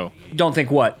think so. Don't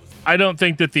think what? I don't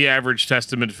think that the average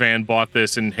Testament fan bought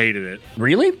this and hated it.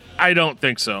 Really? I don't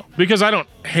think so, because I don't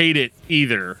hate it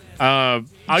either. I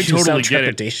totally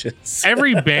get it.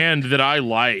 Every band that I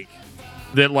like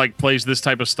that like plays this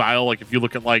type of style, like if you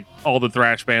look at like all the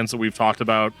thrash bands that we've talked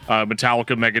about,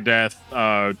 Metallica,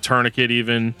 Megadeth, Tourniquet,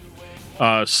 even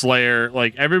Slayer,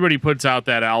 like everybody puts out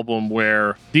that album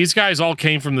where these guys all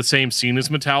came from the same scene as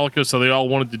Metallica, so they all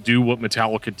wanted to do what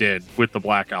Metallica did with the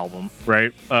Black Album,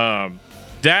 right?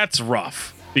 That's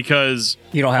rough, because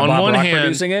you don't have Bob Rock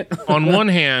producing it. On one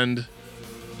hand,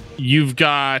 you've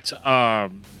got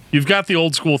the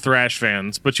old school thrash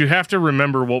fans, but you have to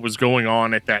remember what was going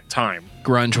on at that time.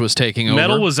 Grunge was taking over.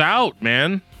 Metal was out,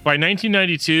 man. By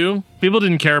 1992, people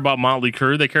didn't care about Motley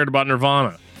Crue; they cared about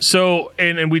Nirvana. So,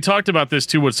 and we talked about this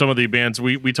too with some of the bands.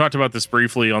 We talked about this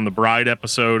briefly on the Bride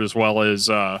episode, as well as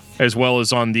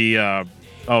on the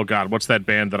oh god, what's that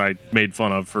band that I made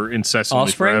fun of for incessantly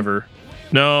Offspring? Forever?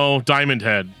 No, Diamond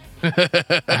Head.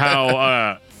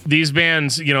 How these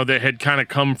bands, you know, that had kind of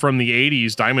come from the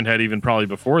 80s, Diamond Head even probably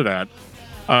before that,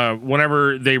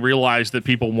 whenever they realized that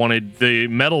people wanted the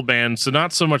metal bands to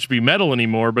not so much be metal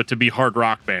anymore, but to be hard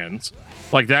rock bands.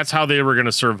 Like, that's how they were going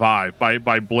to survive,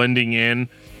 by blending in,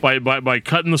 by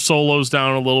cutting the solos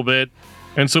down a little bit.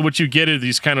 And so what you get is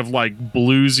these kind of like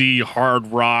bluesy, hard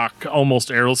rock, almost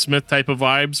Aerosmith type of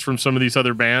vibes from some of these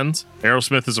other bands.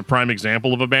 Aerosmith is a prime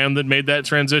example of a band that made that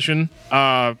transition.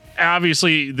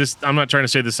 Obviously, I'm not trying to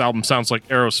say this album sounds like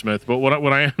Aerosmith, but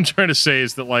what I am trying to say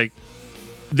is that like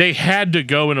they had to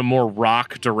go in a more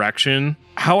rock direction.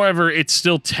 However, it's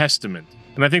still Testament.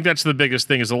 And I think that's the biggest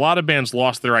thing, is a lot of bands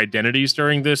lost their identities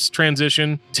during this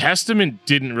transition. Testament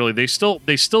didn't really. They still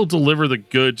deliver the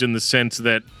goods in the sense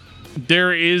that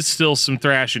there is still some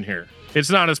thrash in here. It's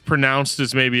not as pronounced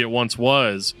as maybe it once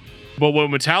was. But what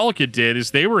Metallica did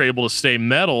is they were able to stay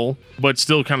metal, but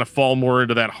still kind of fall more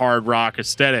into that hard rock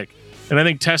aesthetic. And I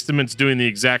think Testament's doing the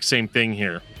exact same thing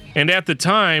here. And at the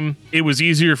time, it was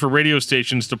easier for radio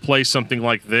stations to play something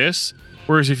like this.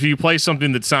 Whereas if you play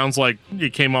something that sounds like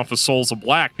it came off of Souls of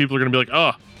Black, people are going to be like,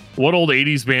 oh, what old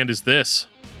 80s band is this?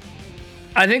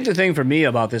 I think the thing for me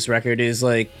about this record is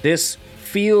like, this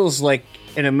feels like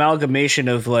an amalgamation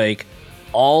of like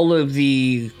all of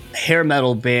the hair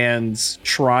metal bands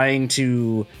trying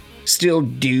to still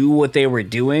do what they were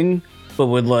doing, but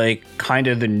with like kind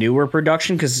of the newer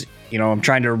production. Because, you know, I'm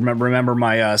trying to remember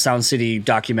my Sound City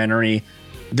documentary.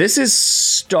 This is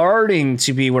starting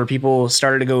to be where people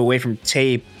started to go away from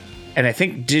tape, and I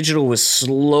think digital was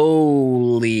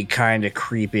slowly kind of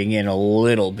creeping in a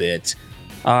little bit.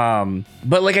 But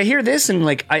like I hear this and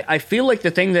like I feel like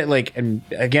the thing that like, and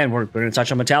again we're going to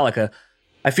touch on Metallica,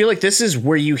 I feel like this is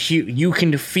where you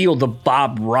can feel the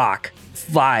Bob Rock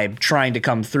vibe trying to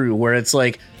come through, where it's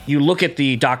like you look at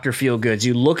the Dr. Feelgoods,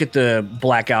 you look at the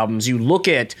Black Albums, you look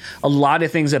at a lot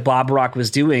of things that Bob Rock was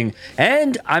doing,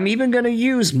 and I'm even going to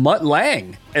use Mutt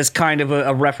Lange as kind of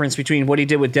a reference between what he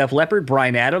did with Def Leppard,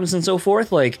 Bryan Adams, and so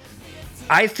forth. Like,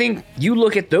 I think you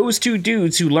look at those two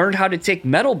dudes who learned how to take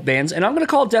metal bands, and I'm going to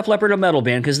call Def Leppard a metal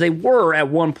band because they were at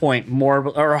one point more,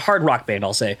 or a hard rock band,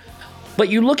 I'll say. But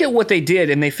you look at what they did,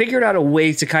 and they figured out a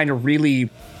way to kind of really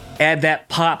add that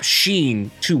pop sheen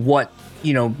to what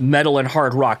metal and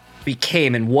hard rock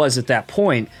became and was at that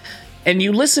point. And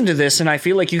you listen to this, and I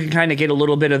feel like you can kind of get a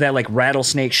little bit of that like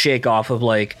Rattlesnake Shake off of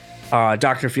like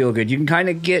Dr. Feelgood. You can kind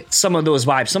of get some of those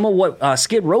vibes, some of what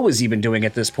Skid Row was even doing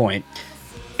at this point.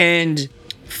 And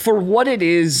for what it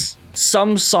is,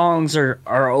 some songs are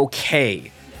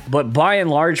okay, but by and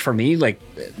large for me, like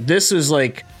this is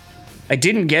like, I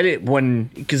didn't get it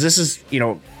because this is,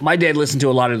 my dad listened to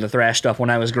a lot of the thrash stuff when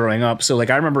I was growing up. So like,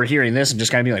 I remember hearing this and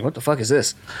just kind of being like, what the fuck is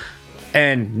this?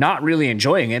 And not really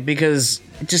enjoying it because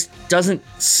it just doesn't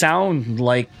sound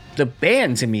like the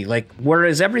band to me. Like,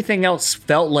 whereas everything else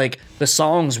felt like the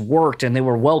songs worked and they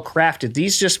were well crafted,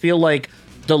 these just feel like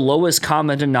the lowest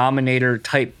common denominator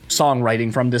type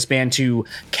songwriting from this band to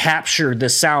capture the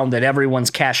sound that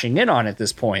everyone's cashing in on at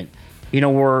this point.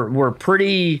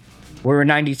 We're in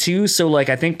 92, so like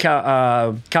I think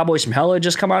Cowboys from Hell had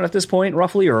just come out at this point,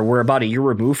 roughly, or we're about a year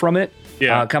removed from it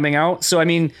coming out. So I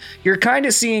mean, you're kind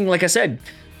of seeing, like I said,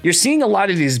 you're seeing a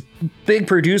lot of these big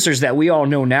producers that we all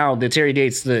know now, the Terry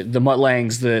Dates, the Mutt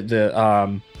Langs,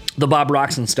 the Bob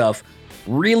Rocks and stuff,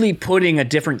 really putting a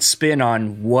different spin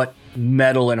on what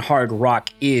metal and hard rock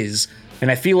is.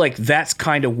 And I feel like that's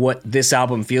kind of what this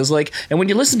album feels like. And when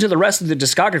you listen to the rest of the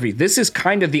discography, this is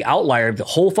kind of the outlier of the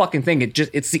whole fucking thing.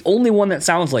 It's the only one that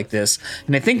sounds like this.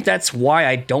 And I think that's why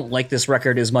I don't like this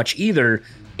record as much either,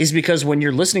 is because when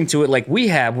you're listening to it like we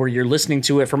have, where you're listening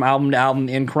to it from album to album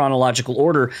in chronological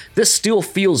order, this still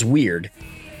feels weird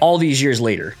all these years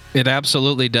later. It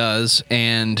absolutely does.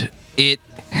 And it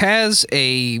has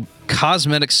a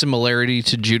cosmetic similarity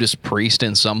to Judas Priest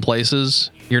in some places.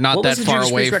 You're not what that was far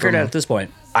Judas away Priest record from. at this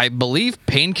point? I believe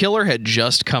Painkiller had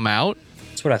just come out.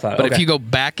 That's what I thought. But okay. if you go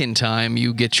back in time,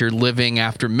 you get your Living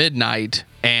After Midnight,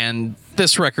 and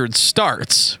this record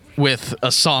starts with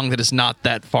a song that is not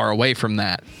that far away from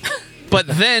that. But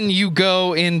then you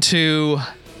go into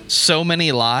So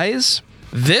Many Lies.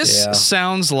 This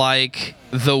sounds like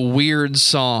the weird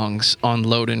songs on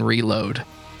Load and Reload.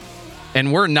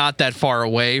 And we're not that far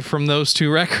away from those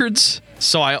two records.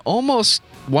 So I almost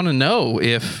want to know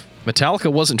if Metallica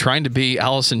wasn't trying to be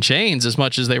Alice in Chains as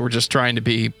much as they were just trying to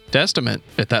be Testament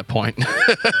at that point.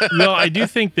 No, I do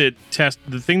think that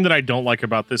the thing that I don't like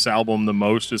about this album the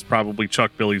most is probably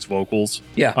Chuck Billy's vocals.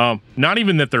 Yeah. Not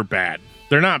even that they're bad.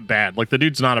 They're not bad. Like, the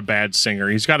dude's not a bad singer.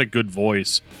 He's got a good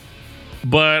voice.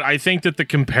 But I think that the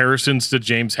comparisons to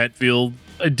James Hetfield,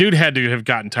 a dude had to have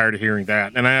gotten tired of hearing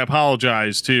that. And I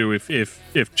apologize, too,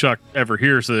 if Chuck ever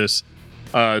hears this,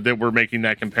 that we're making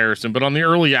that comparison. But on the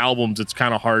early albums, it's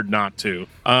kind of hard not to.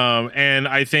 And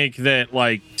I think that,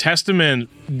 like, Testament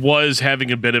was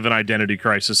having a bit of an identity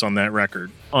crisis on that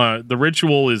record. The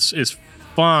Ritual is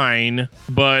fine,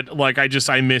 but, like,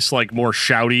 I miss, like, more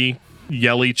shouty,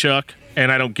 yelly Chuck. And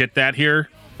I don't get that here.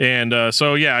 And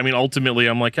so, yeah, I mean, ultimately,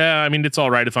 I'm like, it's all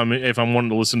right if I'm wanting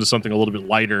to listen to something a little bit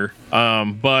lighter.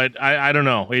 But I don't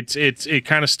know. It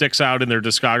kind of sticks out in their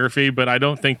discography. But I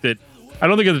don't think at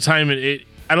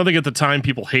the time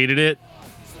people hated it.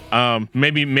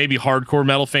 Maybe hardcore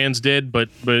metal fans did, but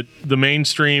the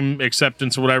mainstream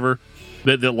acceptance or whatever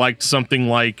that liked something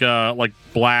like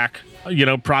Black,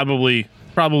 probably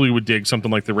would dig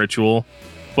something like The Ritual.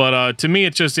 But to me,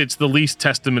 it's the least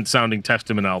Testament sounding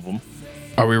Testament album.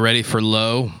 Are we ready for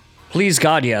Low? Please,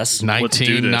 God, yes.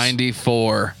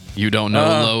 1994. You don't know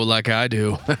Low like I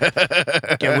do.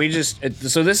 Yeah,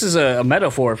 so this is a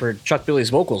metaphor for Chuck Billy's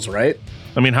vocals, right?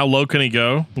 I mean, how low can he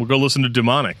go? We'll go listen to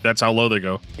Demonic. That's how low they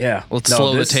go. Yeah. Let's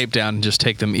slow the tape down and just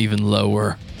take them even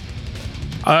lower.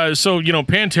 So,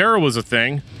 Pantera was a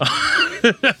thing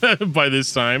by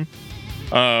this time.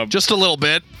 Just a little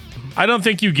bit. I don't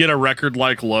think you get a record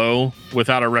like Low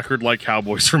without a record like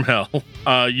Cowboys from Hell.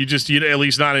 You at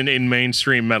least not in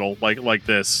mainstream metal like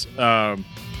this.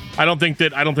 I don't think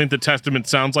that Testament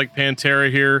sounds like Pantera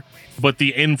here, but the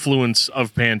influence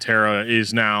of Pantera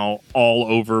is now all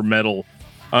over metal.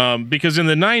 Because in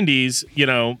the 90s,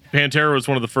 Pantera was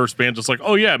one of the first bands that's like,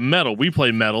 oh yeah, metal, we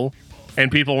play metal.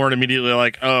 And people weren't immediately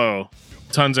like, oh,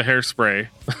 tons of hairspray,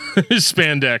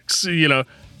 spandex,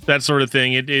 that sort of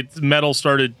thing. Metal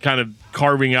started kind of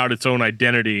carving out its own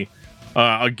identity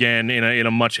again in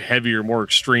a much heavier, more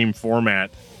extreme format.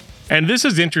 And this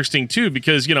is interesting too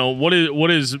because what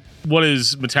is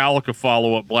Metallica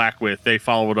follow up Black with? They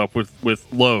follow it up with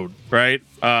Load, right?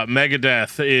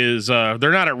 Megadeth is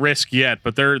they're not at risk yet,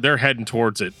 but they're heading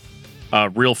towards it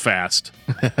real fast.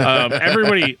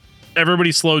 Everybody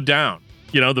slowed down.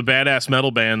 The badass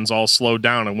metal bands all slowed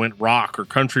down and went rock or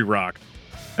country rock.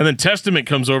 And then Testament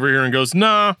comes over here and goes,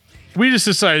 nah, we just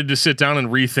decided to sit down and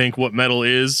rethink what metal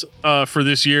is for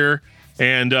this year.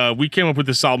 And we came up with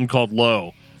this album called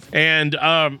Low. And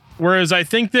whereas I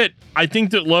think that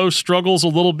Low struggles a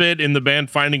little bit in the band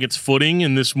finding its footing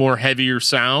in this more heavier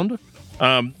sound.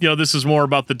 This is more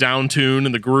about the down tune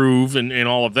and the groove and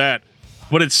all of that.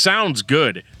 But it sounds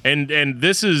good. And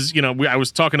this is, I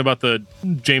was talking about the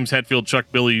James Hetfield, Chuck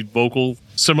Billy vocal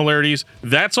similarities.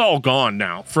 That's all gone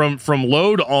now. From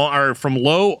Low to on, or from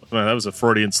Low, that was a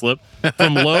Freudian slip.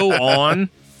 From Low on,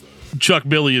 Chuck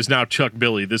Billy is now Chuck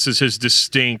Billy. This is his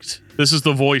distinct. This is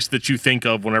the voice that you think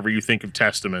of whenever you think of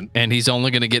Testament. And he's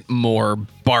only going to get more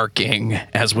barking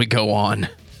as we go on.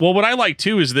 Well, what I like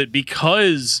too is that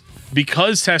because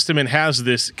Testament has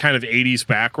this kind of 80s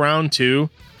background too,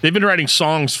 they've been writing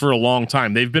songs for a long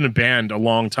time. They've been a band a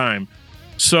long time.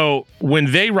 So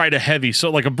when they write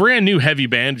like a brand new heavy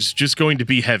band is just going to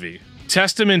be heavy.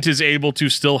 Testament is able to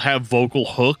still have vocal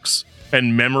hooks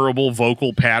and memorable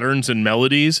vocal patterns and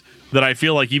melodies that I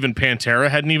feel like even Pantera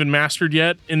hadn't even mastered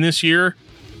yet in this year.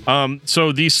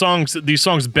 So these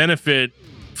songs benefit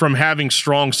from having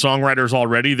strong songwriters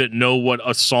already that know what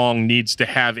a song needs to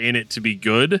have in it to be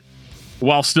good,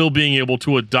 while still being able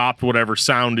to adopt whatever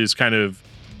sound is kind of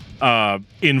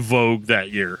in vogue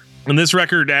that year. And this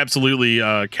record absolutely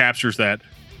captures that.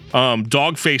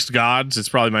 Dog-Faced Gods is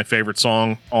probably my favorite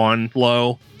song on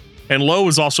Low. And Low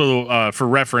was also, for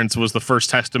reference, was the first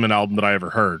Testament album that I ever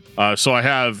heard. So I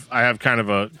have kind of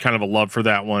a love for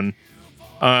that one.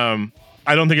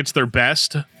 I don't think it's their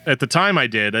best. At the time I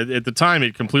did. At the time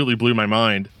it completely blew my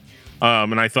mind.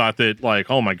 And I thought that,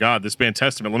 like, oh my God, this band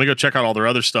Testament, let me go check out all their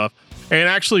other stuff. And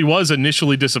actually was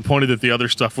initially disappointed that the other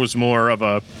stuff was more of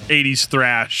a 80s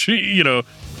thrash,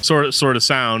 sort of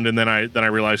sound. And then I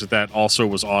realized that also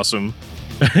was awesome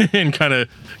and kind of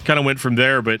went from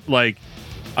there. But like,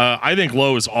 I think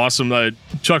Low is awesome.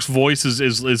 Chuck's voice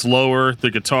is lower. The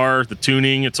guitar, the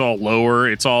tuning, it's all lower.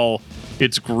 It's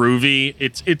groovy.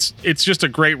 It's just a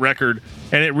great record,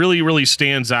 and it really, really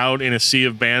stands out in a sea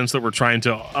of bands that were trying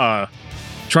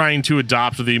to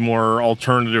adopt the more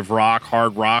alternative rock,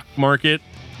 hard rock market.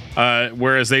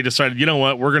 Whereas they decided, you know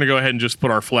what, we're going to go ahead and just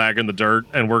put our flag in the dirt,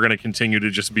 and we're going to continue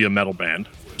to just be a metal band.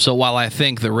 So while I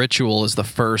think The Ritual is the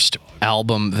first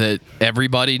album that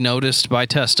everybody noticed by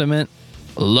Testament,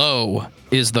 Low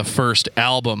is the first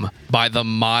album by the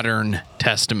modern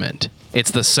Testament.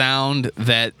 It's the sound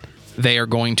that they are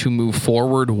going to move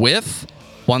forward with.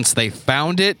 Once they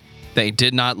found it, they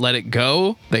did not let it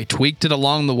go. They tweaked it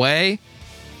along the way.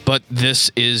 But this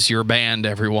is your band,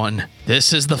 everyone.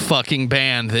 This is the fucking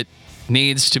band that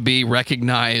needs to be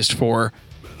recognized for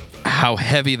how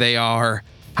heavy they are,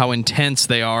 how intense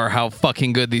they are, how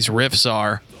fucking good these riffs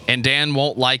are. And Dan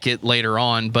won't like it later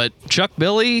on, but Chuck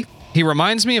Billy, he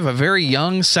reminds me of a very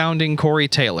young sounding Corey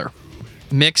Taylor,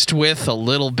 mixed with a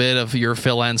little bit of your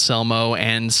Phil Anselmo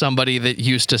and somebody that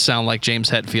used to sound like James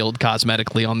Hetfield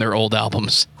cosmetically on their old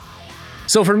albums.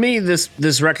 So for me,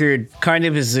 this record kind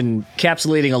of is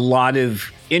encapsulating a lot of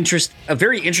interest, a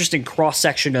very interesting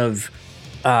cross-section of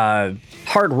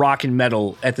hard rock and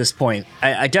metal at this point.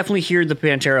 I definitely hear the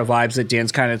Pantera vibes that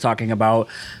Dan's kind of talking about.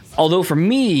 Although for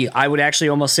me, I would actually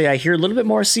almost say I hear a little bit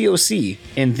more COC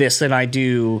in this than I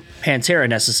do Pantera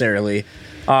necessarily.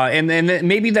 And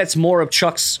maybe that's more of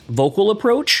Chuck's vocal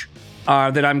approach,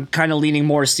 that I'm kind of leaning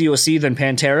more COC than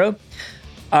Pantera.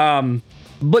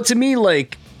 But to me,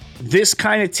 like, this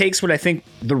kind of takes what I think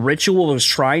The Ritual was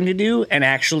trying to do and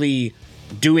actually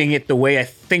doing it the way I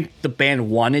think the band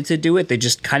wanted to do it. They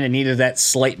just kind of needed that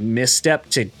slight misstep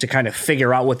to kind of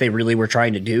figure out what they really were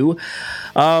trying to do.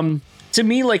 To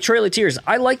me, like Trail of Tears,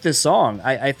 I like this song.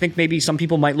 I think maybe some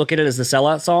people might look at it as the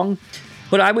sellout song.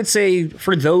 But I would say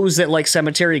for those that like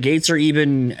Cemetery Gates or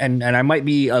even, and I might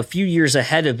be a few years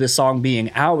ahead of this song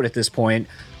being out at this point,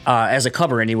 as a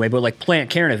cover anyway, but like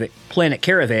Planet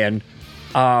Caravan,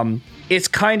 it's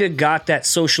kind of got that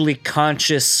socially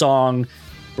conscious song.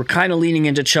 We're kind of leaning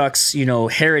into Chuck's,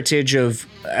 heritage of,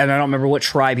 and I don't remember what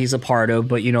tribe he's a part of,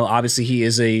 but, obviously he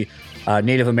is a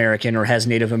Native American or has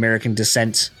Native American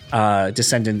descendants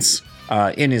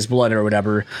in his blood or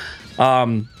whatever.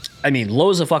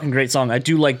 Low's a fucking great song. I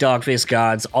do like Dog-Faced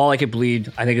Gods. All I Could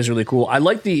Bleed, I think, is really cool. I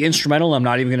like the instrumental. I'm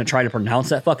not even going to try to pronounce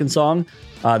that fucking song.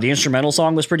 The instrumental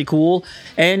song was pretty cool.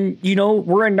 And,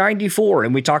 we're in 94,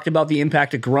 and we talked about the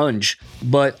impact of grunge.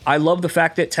 But I love the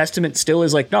fact that Testament still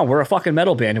is like, no, we're a fucking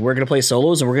metal band, and we're going to play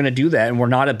solos, and we're going to do that, and we're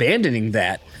not abandoning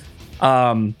that.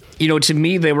 To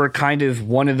me, they were kind of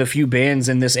one of the few bands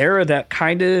in this era that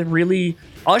kind of really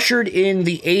ushered in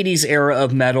the 80s era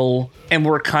of metal, and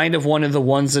we're kind of one of the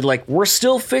ones that, like, we're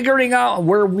still figuring out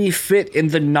where we fit in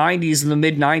the 90s and the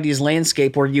mid-90s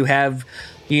landscape where you have,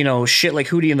 shit like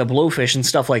Hootie and the Blowfish and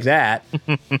stuff like that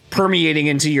permeating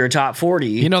into your top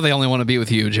 40. They only want to be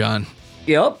with you, John.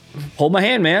 Yep. Hold my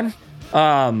hand, man.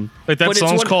 Like that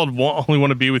song's called "Only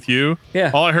Want to Be with You."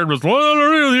 Yeah. All I heard was "Want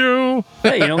to Be with You."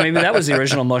 Hey, maybe that was the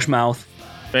original Mushmouth.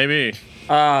 Maybe.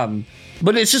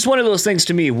 But it's just one of those things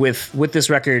to me with this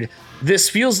record. This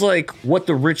feels like what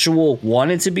the Ritual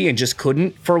wanted to be and just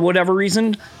couldn't for whatever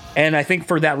reason. And I think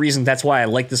for that reason, that's why I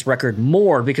like this record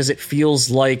more, because it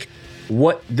feels like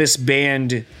what this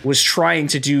band was trying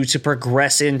to do to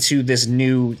progress into this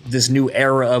new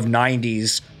era of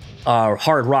 90s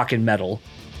hard rock and metal.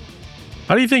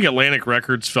 How do you think Atlantic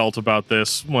Records felt about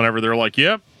this whenever they're like,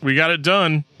 yep, we got it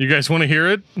done. You guys want to hear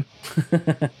it?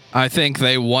 I think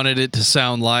they wanted it to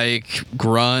sound like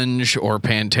grunge or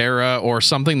Pantera or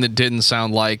something that didn't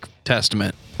sound like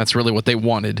Testament. That's really what they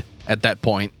wanted at that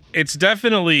point. It's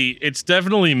definitely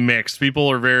mixed.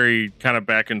 People are very kind of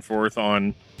back and forth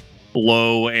on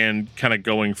Low and kind of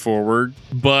going forward.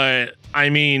 But I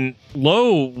mean,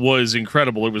 Low was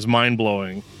incredible. It was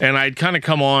mind-blowing. And I'd kind of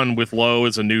come on with Low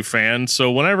as a new fan. So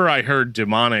whenever I heard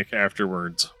Demonic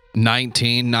afterwards.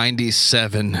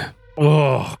 1997.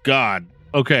 Oh, God.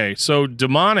 Okay, so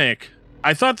Demonic,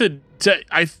 I thought that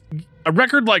a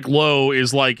record like Low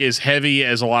is like as heavy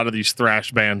as a lot of these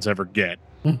thrash bands ever get.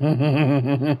 You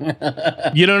know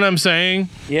what I'm saying?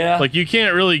 Yeah. Like you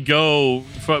can't really go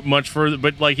much further,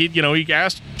 but like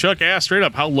Chuck asked straight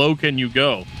up, how low can you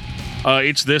go?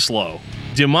 It's this low.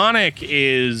 Demonic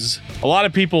is, a lot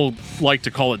of people like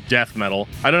to call it death metal.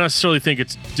 I don't necessarily think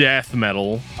it's death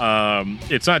metal.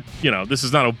 It's not, this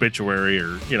is not Obituary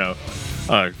or,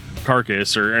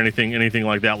 Carcass or anything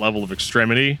like that level of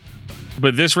extremity.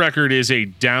 But this record is a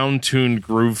down-tuned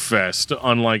groove fest,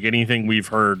 unlike anything we've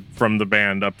heard from the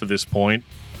band up to this point.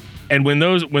 And when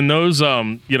those,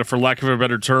 for lack of a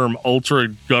better term, ultra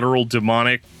guttural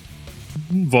demonic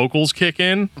vocals kick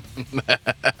in,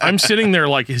 I'm sitting there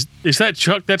like, is that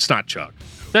Chuck? That's not Chuck.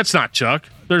 That's not Chuck.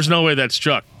 There's no way that's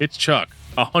Chuck. It's Chuck,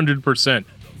 100%.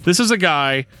 This is a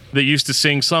guy that used to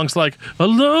sing songs like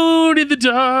 "Alone in the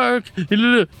Dark."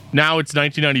 Now it's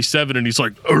 1997, and he's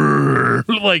like,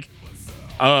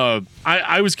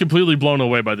 I was completely blown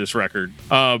away by this record.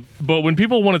 But when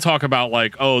people want to talk about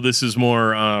like, oh, this is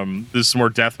more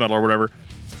death metal or whatever,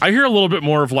 I hear a little bit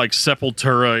more of like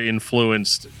Sepultura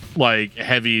influenced, like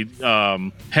heavy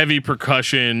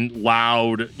percussion,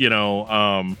 loud. They're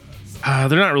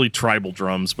not really tribal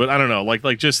drums, but I don't know,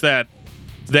 like just that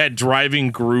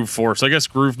driving groove force. I guess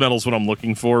groove metal is what I'm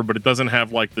looking for, but it doesn't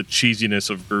have like the cheesiness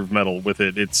of groove metal with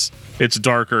it. It's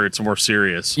darker, it's more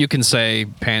serious. You can say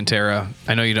Pantera.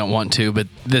 I know you don't want to, but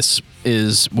this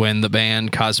is when the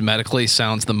band cosmetically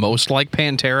sounds the most like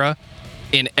Pantera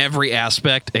in every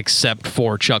aspect except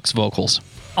for Chuck's vocals.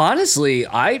 Honestly,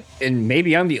 and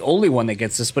maybe I'm the only one that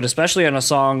gets this, but especially on a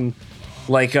song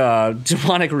like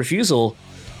Demonic Refusal,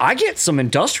 I get some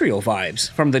industrial vibes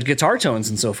from the guitar tones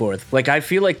and so forth. Like, I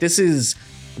feel like this is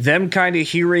them kind of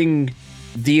hearing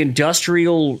the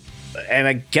industrial, and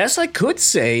I guess I could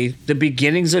say the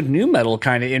beginnings of nu metal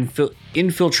kind of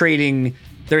infiltrating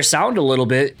their sound a little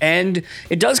bit. And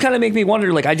it does kind of make me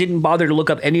wonder, like, I didn't bother to look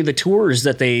up any of the tours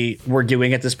that they were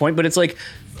doing at this point, but it's like,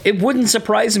 it wouldn't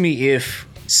surprise me if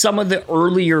some of the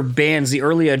earlier bands, the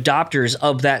early adopters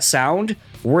of that sound,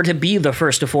 were to be the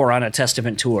first to four on a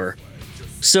Testament tour.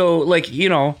 So, like,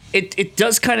 it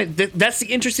does kind of, that's the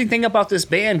interesting thing about this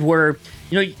band where,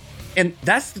 and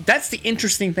that's the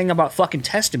interesting thing about fucking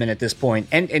Testament at this point,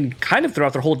 and kind of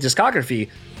throughout their whole discography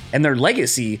and their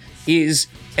legacy, is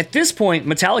at this point,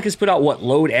 Metallica's put out, what,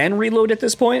 Load and Reload at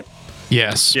this point?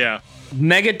 Yes. Yeah.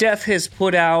 Megadeth has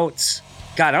put out,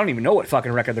 God, I don't even know what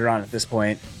fucking record they're on at this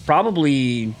point.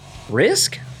 Probably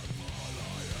Risk?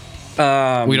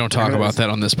 We don't talk about that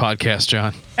on this podcast,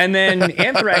 John. And then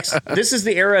Anthrax, this is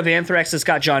the era of Anthrax that's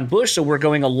got John Bush, so we're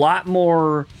going a lot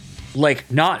more,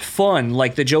 like, not fun,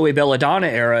 like the Joey Belladonna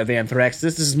era of Anthrax.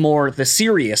 This is more the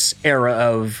serious era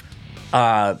of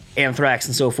Anthrax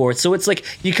and so forth. So it's like,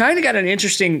 you kind of got an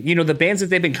interesting, the bands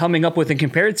that they've been coming up with and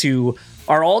compared to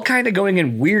are all kind of going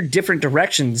in weird different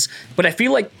directions, but I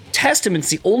feel like Testament's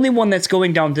the only one that's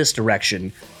going down this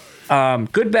direction.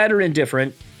 Good, bad, or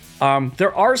indifferent.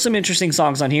 There are some interesting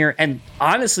songs on here, and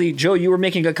honestly, Joe, you were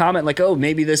making a comment like, oh,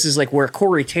 maybe this is like where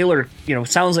Corey Taylor,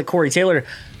 sounds like Corey Taylor.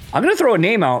 I'm going to throw a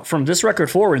name out from this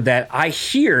record forward that I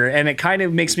hear, and it kind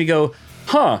of makes me go,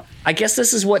 I guess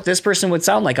this is what this person would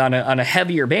sound like on a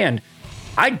heavier band.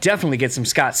 I definitely get some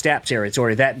Scott Stapp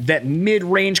territory. That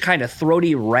mid-range kind of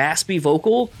throaty, raspy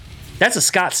vocal, that's a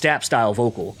Scott Stapp style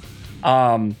vocal.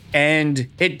 And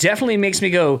it definitely makes me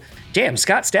go, damn,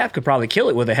 Scott Stapp could probably kill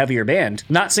it with a heavier band.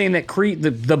 Not saying that Creed,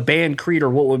 the band Creed, or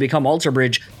what would become Alter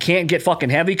Bridge, can't get fucking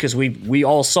heavy, because we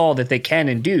all saw that they can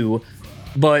and do.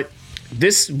 But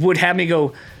this would have me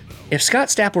go, if Scott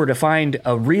Stapp were to find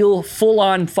a real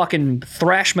full-on fucking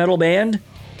thrash metal band,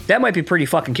 that might be pretty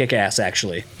fucking kick-ass,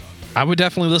 actually. I would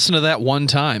definitely listen to that one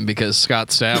time because Scott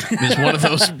Stapp is one of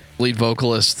those lead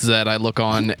vocalists that I look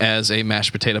on as a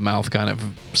mashed potato mouth kind of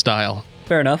style.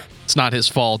 Fair enough. It's not his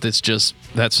fault. It's just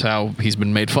that's how he's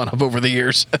been made fun of over the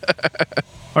years. All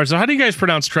right, so how do you guys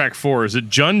pronounce track 4? Is it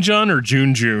Jun Jun or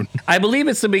June June? I believe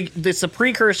it's the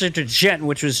precursor to Gent,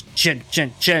 which was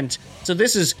Gent. So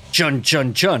this is Jun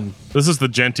Jun Jun. This is the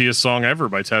gentiest song ever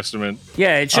by Testament.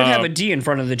 Yeah, it should have a D in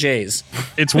front of the J's.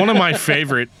 It's one of my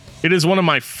favorite. It is one of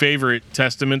my favorite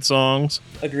Testament songs.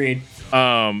 Agreed.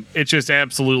 It's just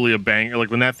absolutely a banger.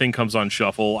 Like when that thing comes on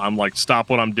shuffle, I'm like, stop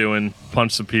what I'm doing,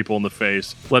 punch some people in the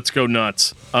face, let's go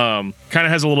nuts. Kind of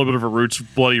has a little bit of a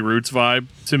Bloody Roots vibe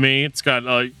to me. It's got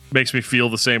makes me feel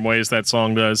the same way as that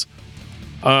song does.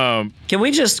 How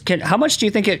much do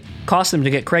you think it cost them to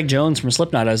get Craig Jones from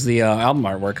Slipknot as the album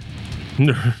artwork?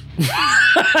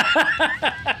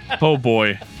 Oh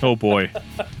boy.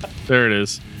 There it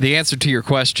is. The answer to your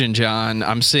question, John,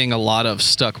 I'm seeing a lot of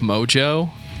Stuck Mojo.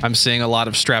 I'm seeing a lot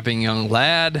of Strapping Young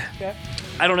Lad. Okay.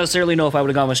 I don't necessarily know if I would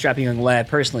have gone with Strapping Young Lad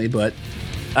personally, but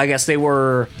I guess they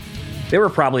were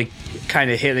probably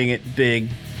kind of hitting it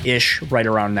big-ish right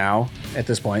around now at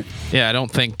this point. Yeah, I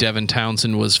don't think Devin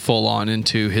Townsend was full on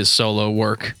into his solo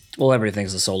work. Well,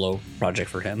 everything's a solo project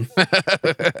for him.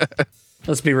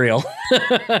 Let's be real.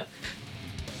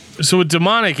 So with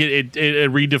Demonic, it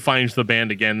redefines the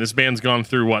band again. This band's gone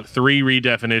through, 3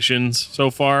 redefinitions so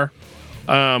far?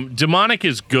 Demonic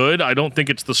is good. I don't think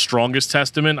it's the strongest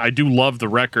Testament. I do love the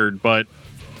record, but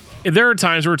there are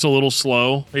times where it's a little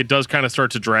slow. It does kind of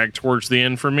start to drag towards the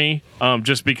end for me,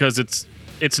 just because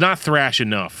it's not thrash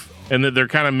enough, and they're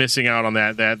kind of missing out on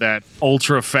that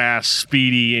ultra fast,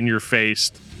 speedy, in your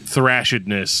face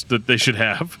thrashedness that they should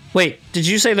have. Wait, did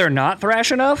you say they're not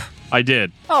thrash enough? I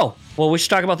did. Oh, well, we should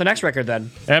talk about the next record then.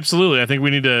 Absolutely. I think we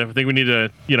need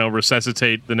to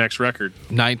resuscitate the next record.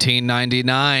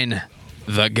 1999,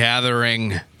 The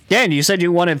Gathering. Dan, you said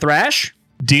you wanted thrash?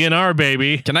 DNR,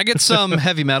 baby. Can I get some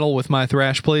heavy metal with my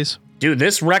thrash, please? Dude,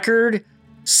 this record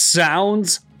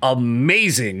sounds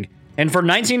amazing. And for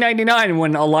 1999,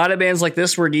 when a lot of bands like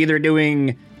this were either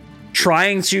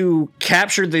trying to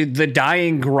capture the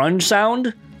dying grunge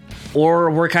sound,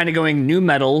 or were kind of going new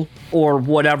metal, or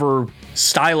whatever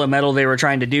style of metal they were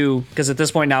trying to do, because at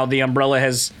this point now the umbrella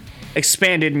has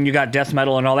expanded and you got death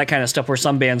metal and all that kind of stuff where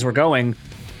some bands were going.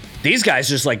 These guys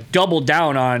just like doubled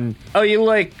down on, oh, you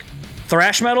like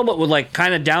thrash metal but with like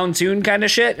kind of down tune kind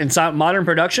of shit and sound modern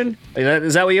production?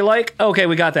 Is that what you like? Okay,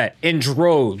 we got that in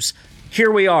droves.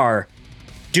 Here we are.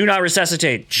 Do Not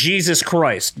Resuscitate. Jesus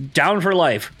Christ. Down for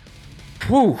Life.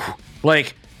 Whew.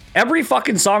 Like, every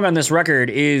fucking song on this record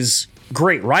is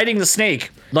great. Riding the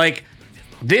Snake. Like,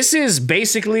 this is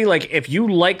basically like, if you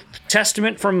like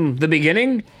Testament from the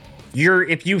beginning,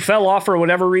 if you fell off for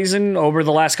whatever reason over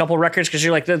the last couple records because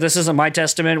you're like, this isn't my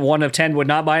Testament, 1 of 10 would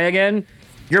not buy again,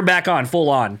 you're back on, full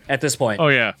on at this point. Oh,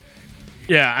 yeah.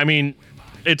 Yeah, I mean,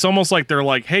 it's almost like they're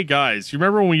like, hey, guys, you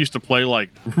remember when we used to play, like,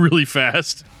 really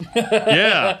fast?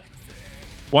 Yeah.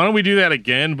 Why don't we do that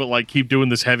again, but, like, keep doing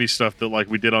this heavy stuff that, like,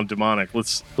 we did on Demonic?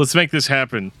 Let's make this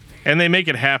happen. And they make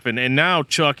it happen. And now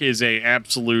Chuck is a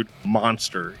absolute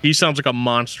monster. He sounds like a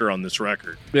monster on this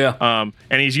record. Yeah.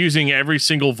 And he's using every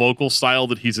single vocal style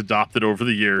that he's adopted over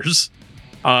the years.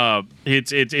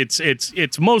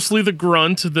 It's mostly the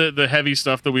grunt, the heavy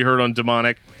stuff that we heard on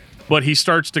Demonic, but he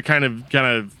starts to kind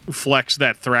of flex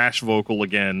that thrash vocal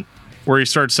again, where he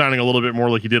starts sounding a little bit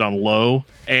more like he did on Low,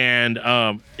 and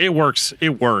it works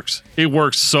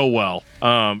so well.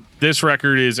 This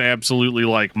record is absolutely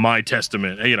like my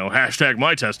testament, hashtag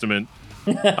my testament.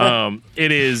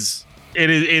 It is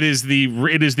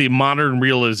the modern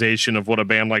realization of what a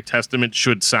band like Testament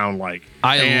should sound like.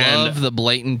 I love the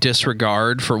blatant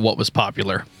disregard for what was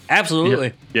popular.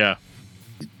 Absolutely. Yeah.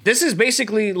 This is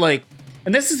basically like,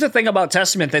 and this is the thing about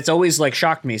Testament that's always like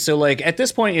shocked me. So like at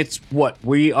this point, it's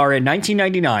we are in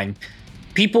 1999.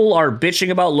 People are bitching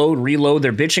about Load Reload.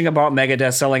 They're bitching about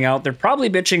Megadeth selling out. They're probably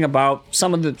bitching about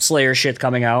some of the Slayer shit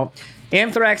coming out.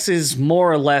 Anthrax is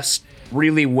more or less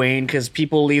really waned because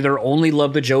people either only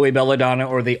love the Joey Belladonna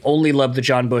or they only love the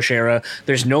John Bush era.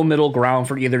 There's no middle ground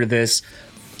for either of this.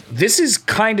 This is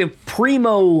kind of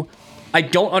primo. I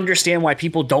don't understand why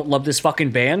people don't love this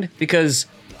fucking band, because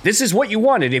this is what you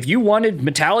wanted. If you wanted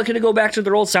Metallica to go back to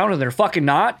their old sound and they're fucking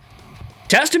not,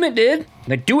 Testament did.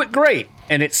 They do it great.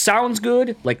 And it sounds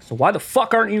good. Like, so why the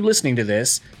fuck aren't you listening to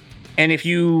this? And if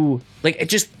you, like, it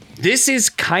just, this is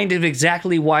kind of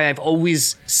exactly why I've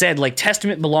always said, like,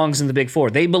 Testament belongs in the Big Four.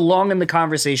 They belong in the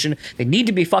conversation. They need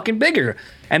to be fucking bigger.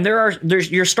 And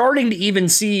you're starting to even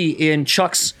see in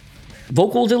Chuck's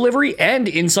vocal delivery and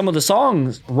in some of the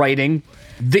songs writing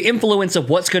the influence of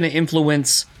what's going to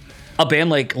influence a band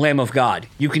like Lamb of God.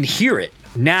 You can hear it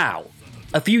now,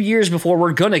 a few years before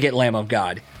we're going to get Lamb of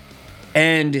God.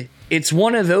 And it's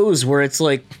one of those where it's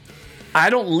like, I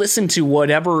don't listen to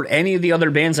whatever any of the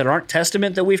other bands that aren't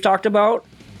Testament that we've talked about.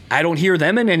 I don't hear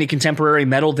them in any contemporary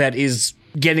metal that is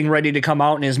getting ready to come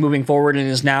out and is moving forward and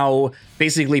is now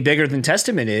basically bigger than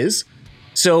Testament is.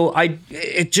 So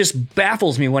it just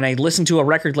baffles me when I listen to a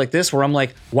record like this where I'm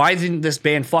like, why didn't this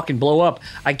band fucking blow up?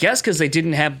 I guess because they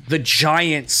didn't have the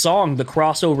giant song, the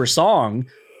crossover song.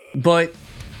 But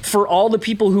for all the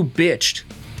people who bitched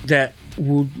that,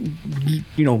 well,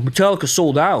 you know, Metallica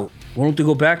sold out, why don't they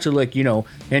go back to, like, you know,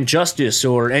 Injustice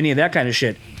or any of that kind of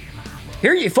shit?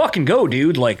 Here you fucking go,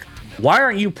 dude. Like, why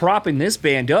aren't you propping this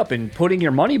band up and putting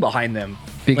your money behind them?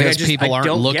 Because people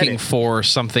aren't looking for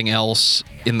something else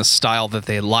in the style that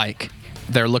they like.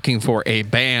 They're looking for a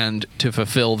band to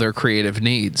fulfill their creative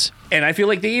needs. And I feel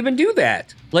like they even do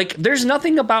that. Like, there's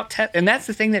nothing about... and that's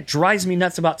the thing that drives me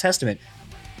nuts about Testament.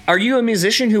 Are you a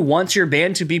musician who wants your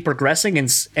band to be progressing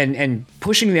and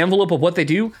pushing the envelope of what they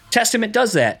do? Testament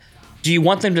does that. Do you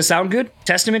want them to sound good?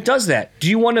 Testament does that. Do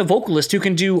you want a vocalist who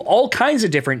can do all kinds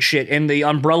of different shit in the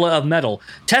umbrella of metal?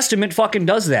 Testament fucking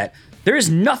does that. There is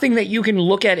nothing that you can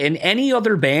look at in any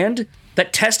other band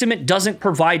that Testament doesn't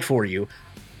provide for you.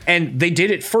 And they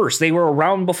did it first. They were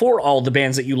around before all the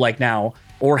bands that you like now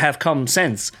or have come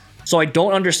since. So I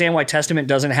don't understand why Testament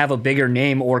doesn't have a bigger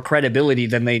name or credibility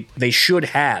than they should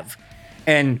have.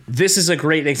 And this is a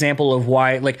great example of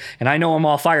why, like, and I know I'm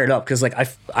all fired up because, like,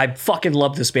 I fucking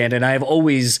love this band, and I have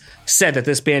always said that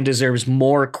this band deserves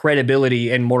more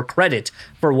credibility and more credit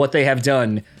for what they have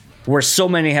done, where so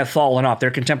many have fallen off.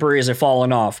 Their contemporaries have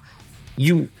fallen off.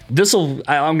 I'm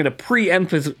going to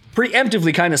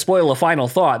preemptively kind of spoil a final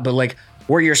thought, but, like,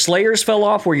 where your Slayers fell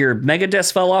off, where your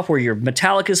Megadeths fell off, where your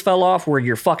Metallicas fell off, where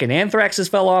your fucking Anthraxes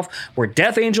fell off, where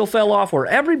Death Angel fell off, where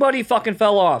everybody fucking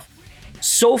fell off.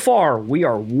 So far, we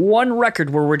are one record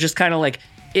where we're just kind of like,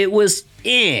 it was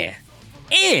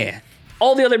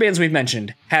All the other bands we've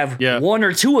mentioned have one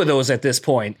or two of those at this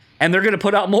point, and they're going to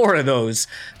put out more of those.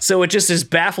 So it just is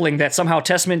baffling that somehow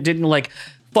Testament didn't, like,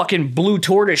 fucking blue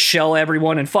tortoise shell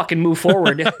everyone and fucking move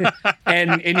forward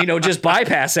and you know, just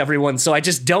bypass everyone. So I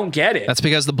just don't get it. That's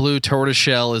because the blue tortoise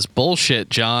shell is bullshit,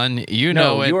 John. You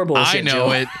know it. You're bullshit, I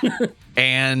know it.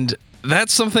 And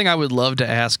that's something I would love to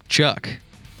ask Chuck.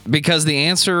 Because the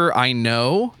answer I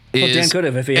know is Dan could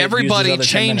have if he had everybody used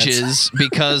his other 10 changes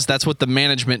because that's what the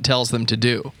management tells them to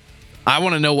do. I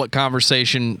want to know what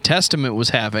conversation Testament was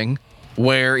having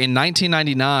where in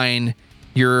 1999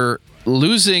 you're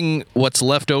losing what's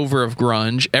left over of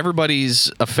grunge.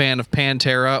 Everybody's a fan of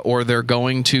Pantera or they're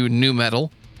going to nu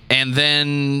metal. And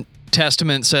then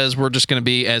Testament says we're just going to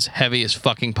be as heavy as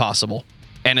fucking possible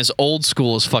and as old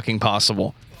school as fucking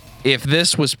possible. If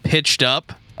this was pitched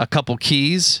up a couple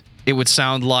keys, it would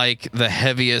sound like the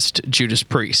heaviest Judas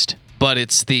Priest, but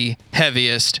it's the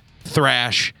heaviest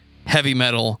thrash heavy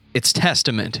metal. It's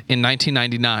Testament in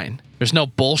 1999. There's no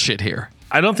bullshit here.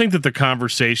 I don't think that the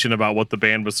conversation about what the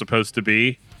band was supposed to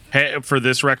be for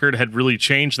this record had really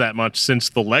changed that much since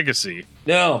The Legacy.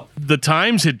 No. The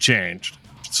times had changed,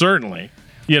 certainly.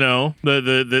 You know,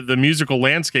 the musical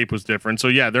landscape was different. So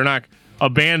yeah, they're not a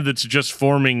band that's just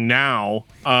forming now,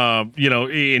 you know,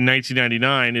 in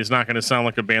 1999 is not going to sound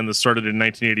like a band that started in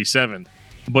 1987.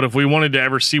 But if we wanted to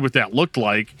ever see what that looked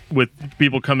like with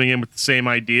people coming in with the same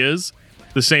ideas,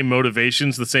 the same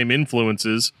motivations, the same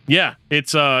influences, yeah,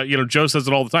 it's, you know, Joe says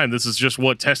it all the time. This is just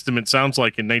what Testament sounds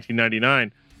like in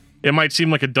 1999. It might seem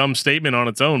like a dumb statement on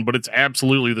its own, but it's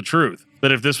absolutely the truth.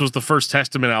 That if this was the first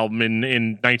Testament album in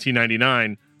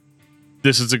 1999,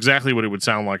 this is exactly what it would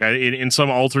sound like. In some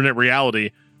alternate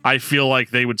reality, I feel like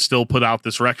they would still put out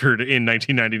this record in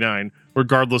 1999,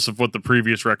 regardless of what the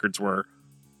previous records were.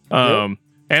 And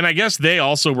I guess they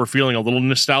also were feeling a little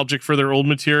nostalgic for their old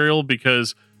material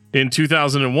because in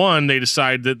 2001, they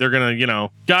decided that they're going to, you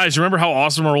know, guys, remember how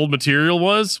awesome our old material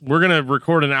was? We're going to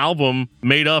record an album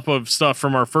made up of stuff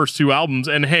from our first two albums.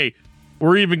 And hey,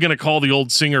 we're even going to call the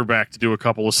old singer back to do a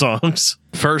couple of songs.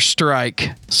 First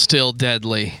Strike, Still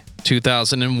Deadly,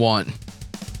 2001.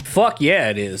 Fuck yeah,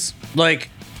 it is. Like,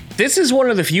 this is one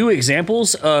of the few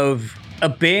examples of a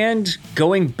band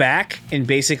going back and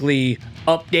basically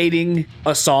updating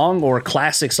a song or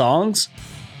classic songs.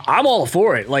 I'm all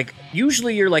for it. Like,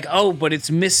 usually you're like, oh, but it's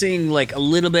missing like a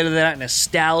little bit of that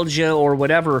nostalgia or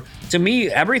whatever. To me,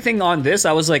 everything on this,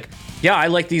 I was like, yeah, I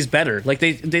like these better. Like,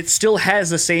 it still has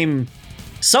the same.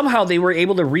 Somehow they were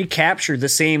able to recapture the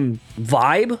same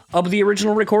vibe of the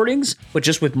original recordings, but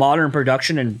just with modern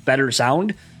production and better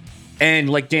sound. And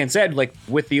like Dan said, like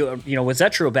with the with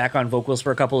Zetro back on vocals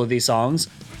for a couple of these songs,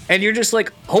 and you're just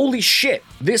like, holy shit,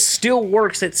 this still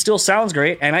works. It still sounds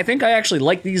great, and I think I actually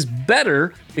like these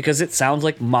better because it sounds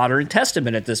like modern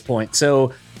Testament at this point.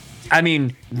 So, I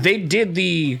mean, they did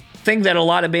the thing that a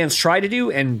lot of bands try to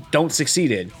do and don't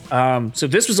succeed in. So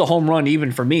this was a home run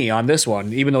even for me on this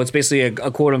one, even though it's basically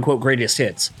a quote unquote greatest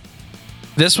hits.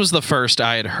 This was the first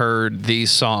I had heard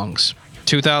these songs.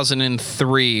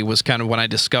 2003 was kind of when I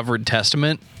discovered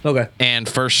Testament. Okay. And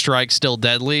First Strike Still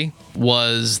Deadly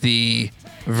was the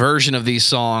version of these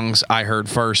songs I heard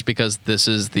first because this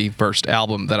is the first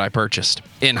album that I purchased.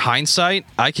 In hindsight,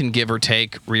 I can give or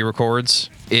take re-records.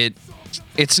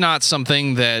 It's not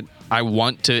something that I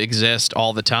want to exist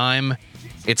all the time.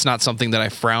 It's not something that I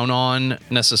frown on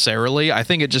necessarily. I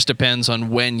think it just depends on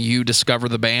when you discover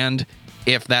the band.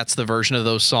 If that's the version of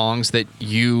those songs that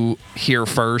you hear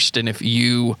first, and if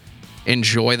you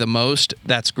enjoy the most,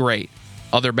 that's great.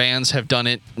 Other bands have done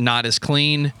it not as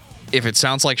clean. If it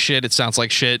sounds like shit, it sounds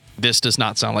like shit. This does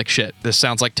not sound like shit. This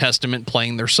sounds like Testament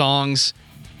playing their songs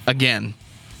again.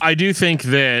 I do think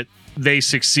that they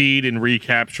succeed in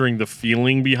recapturing the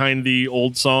feeling behind the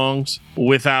old songs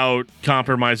without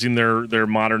compromising their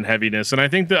modern heaviness. And I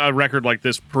think that a record like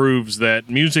this proves that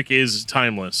music is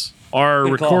timeless. Our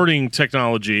recording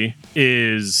technology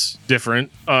is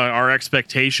different. Our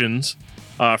expectations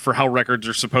for how records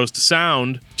are supposed to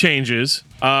sound changes.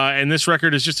 And this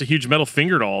record is just a huge middle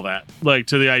finger to all that. Like,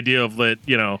 to the idea of that,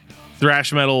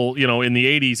 thrash metal, in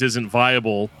the 80s isn't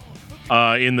viable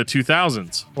in the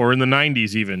 2000s or in the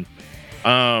 90s even.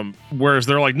 Whereas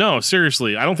they're like, no,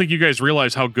 seriously, I don't think you guys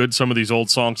realize how good some of these old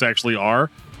songs actually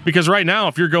are. Because right now,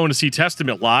 if you're going to see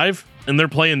Testament live and they're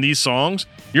playing these songs,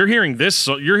 you're hearing these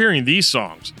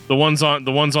songs, the ones on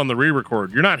the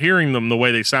re-record. You're not hearing them the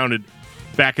way they sounded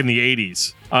back in the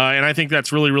 80s. And I think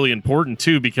that's really, really important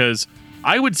too, because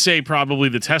I would say probably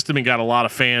the Testament got a lot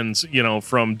of fans,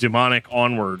 from Demonic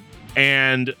onward.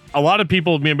 And a lot of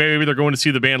people, maybe they're going to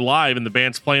see the band live and the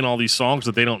band's playing all these songs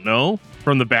that they don't know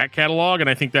from the back catalog. And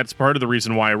I think that's part of the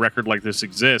reason why a record like this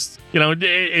exists. We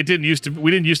didn't used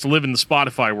to live in the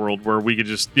Spotify world where we could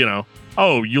just,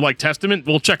 oh, you like Testament?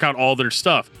 We'll check out all their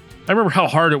stuff. I remember how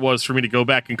hard it was for me to go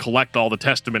back and collect all the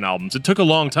Testament albums. It took a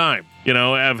long time,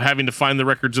 of having to find the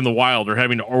records in the wild or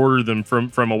having to order them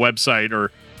from a website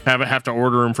or have to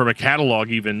order them from a catalog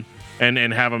even.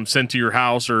 And have them sent to your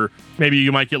house, or maybe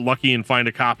you might get lucky and find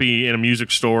a copy in a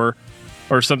music store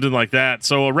or something like that.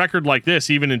 So a record like this,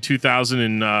 even in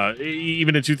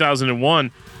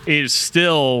 2001, is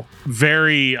still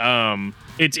very.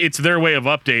 It's their way of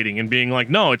updating and being like,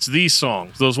 no, it's these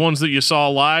songs, those ones that you saw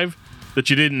live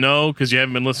that you didn't know because you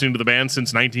haven't been listening to the band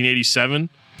since 1987.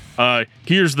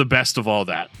 Here's the best of all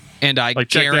that. And I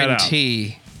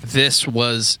guarantee this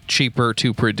was cheaper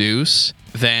to produce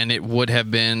than it would have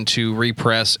been to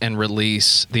repress and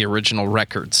release the original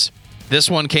records. This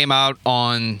one came out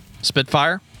on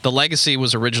Spitfire. The Legacy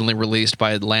was originally released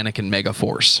by Atlantic and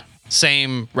Megaforce.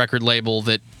 Same record label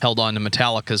that held on to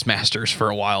Metallica's masters for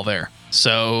a while there.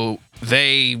 So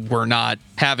they were not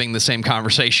having the same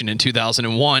conversation in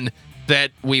 2001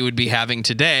 that we would be having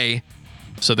today.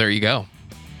 So there you go.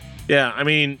 Yeah, I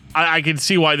mean, I can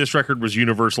see why this record was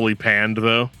universally panned,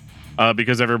 though.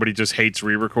 Because everybody just hates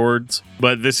re-records.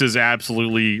 But this is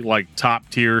absolutely like top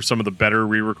tier, some of the better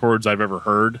re-records I've ever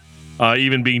heard.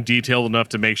 Even being detailed enough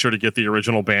to make sure to get the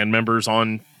original band members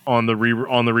on the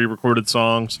re-recorded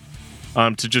songs,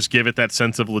 to just give it that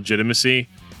sense of legitimacy.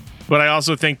 But I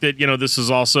also think that, this is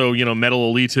also,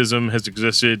 metal elitism has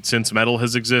existed since metal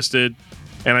has existed.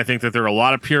 And I think that there are a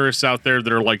lot of purists out there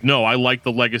that are like, no, I like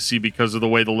the Legacy because of the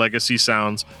way the Legacy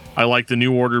sounds. I like the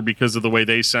New Order because of the way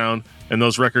they sound. And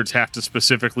those records have to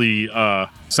specifically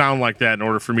sound like that in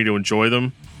order for me to enjoy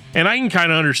them. And I can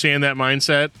kind of understand that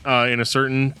mindset in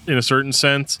a certain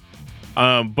sense.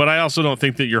 But I also don't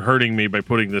think that you're hurting me by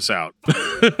putting this out.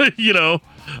 I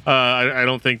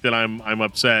don't think that I'm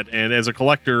upset. And as a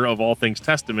collector of all things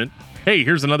Testament, hey,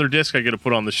 here's another disc I get to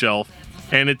put on the shelf.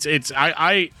 And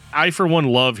I for one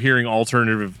love hearing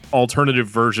alternative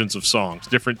versions of songs,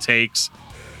 different takes,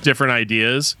 different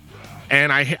ideas.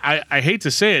 And I hate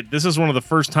to say it, this is one of the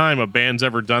first time a band's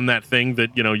ever done that thing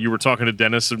that, you were talking to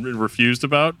Dennis and refused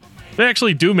about. They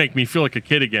actually do make me feel like a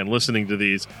kid again listening to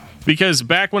these, because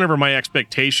back whenever my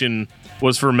expectation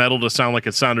was for metal to sound like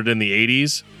it sounded in the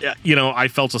 80s, you know, I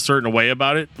felt a certain way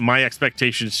about it. My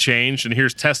expectations changed, and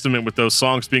here's Testament with those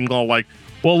songs being all like,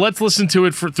 well, let's listen to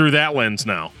it through that lens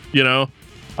now, you know?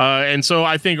 And so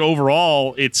I think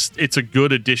overall it's a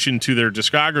good addition to their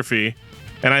discography.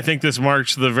 And I think this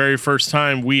marks the very first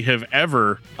time we have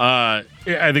ever, I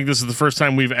think this is the first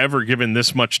time we've ever given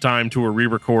this much time to a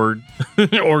re-record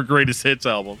or greatest hits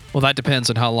album. Well, that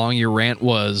depends on how long your rant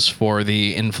was for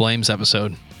the In Flames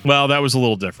episode. Well, that was a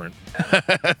little different.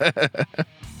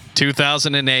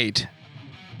 2008,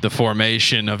 The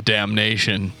Formation of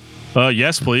Damnation.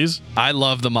 Yes, please. I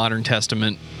love the Modern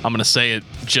Testament. I'm going to say it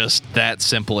just that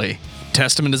simply.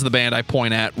 Testament is the band I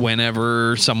point at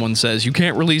whenever someone says you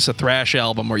can't release a thrash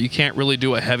album or you can't really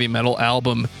do a heavy metal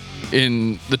album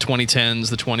in the 2010s,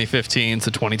 the 2015s,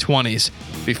 the 2020s.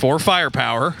 Before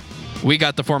Firepower, we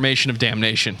got The Formation of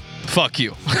Damnation. Fuck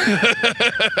you.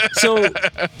 So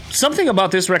something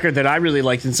about this record that I really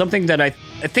liked, and something that I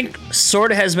think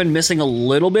sort of has been missing a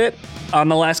little bit on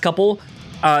the last couple,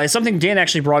 is something Dan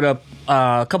actually brought up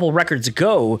a couple records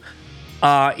ago,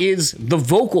 is the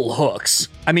vocal hooks.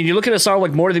 I mean, you look at a song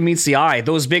like More Than Meets the Eye,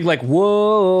 those big, like,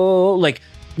 whoa, like,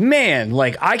 man,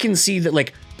 like, I can see that,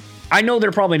 like, I know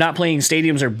they're probably not playing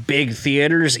stadiums or big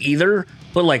theaters either,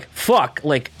 but, like, fuck,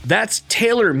 like, that's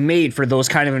tailor-made for those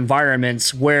kind of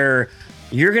environments where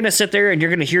you're going to sit there and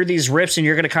you're going to hear these riffs and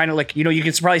you're going to kind of, like, you know, you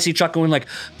can probably see Chuck going, like,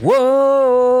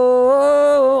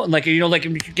 whoa, like, you know, like,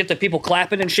 you get the people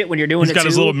clapping and shit when you're doing it, He's got too.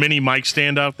 his little mini mic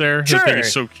stand out there. Sure. That thing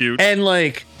is so cute. And,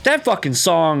 like, that fucking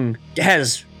song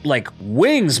has, like,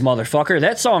 wings, motherfucker.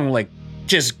 That song, like,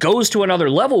 just goes to another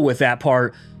level with that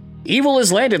part. Evil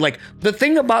Is Landed. Like, the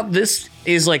thing about this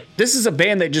is, like, this is a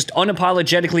band that just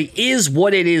unapologetically is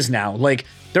what it is now. Like,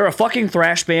 they're a fucking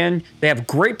thrash band. They have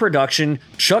great production.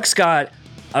 Chuck's got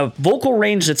a vocal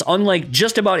range that's unlike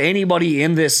just about anybody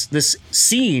in this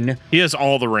scene. He has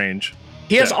all the range.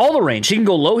 He has all the range. He can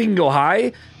go low, he can go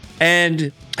high.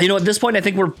 And, you know, at this point, I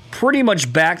think we're pretty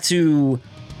much back to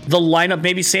the lineup,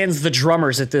 maybe sans the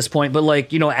drummers at this point, but,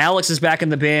 like, you know, Alex is back in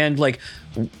the band. Like,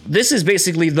 this is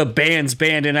basically the band's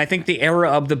band, and I think the era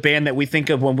of the band that we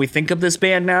think of when we think of this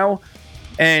band now.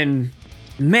 And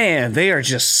man, they are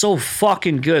just so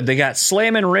fucking good. They got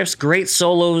slamming riffs, great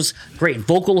solos, great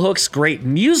vocal hooks, great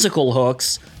musical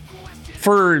hooks.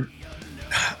 For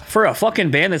a fucking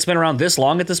band that's been around this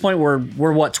long at this point,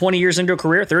 we're what, 20 years into a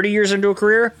career, 30 years into a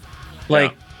career?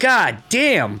 Like, yeah. God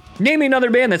damn. Name me another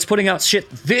band that's putting out shit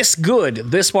this good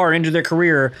this far into their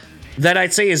career that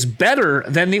I'd say is better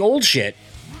than the old shit.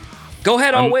 Go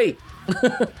ahead, I'll wait.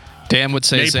 Dan would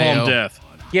say Napalm Zayo. Death.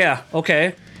 Yeah,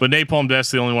 okay. But Napalm Death's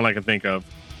the only one I can think of.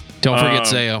 Don't forget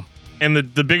Zayo. And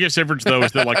the biggest difference, though,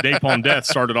 is that, like, Napalm Death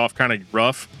started off kind of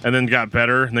rough and then got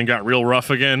better and then got real rough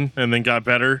again and then got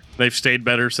better. They've stayed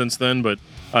better since then. But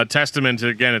Testament,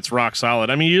 again, it's rock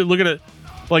solid. I mean, you look at it,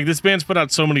 like, this band's put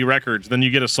out so many records. Then you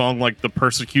get a song like The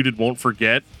Persecuted Won't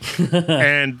Forget.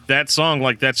 And that song,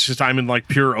 like, that's just, I'm in, like,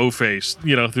 pure O-face,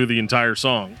 you know, through the entire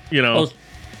song, you know. Well,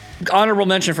 honorable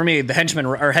mention for me, the Henchman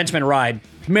Ride.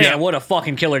 Man, yeah. What a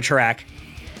fucking killer track.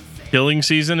 Killing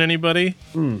Season, anybody?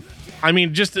 I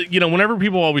mean, just, you know, whenever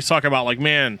people always talk about, like,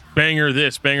 man, banger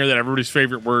this, banger that, everybody's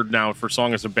favorite word now for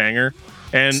song is a banger.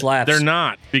 And Slaps. They're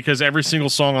not, because every single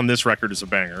song on this record is a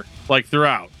banger, like,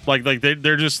 throughout. Like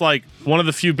they're just, like, one of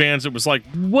the few bands that was like,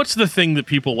 what's the thing that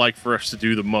people like for us to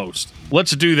do the most?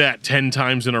 Let's do that 10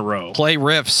 times in a row. Play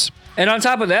riffs. And on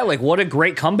top of that, like, what a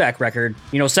great comeback record.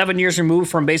 You know, 7 years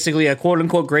removed from basically a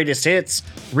quote-unquote greatest hits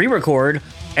re-record.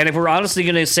 And if we're honestly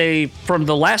going to say from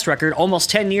the last record, almost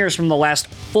 10 years from the last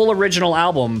full original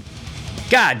album,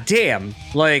 god damn,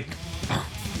 like,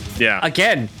 yeah.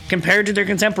 Again, compared to their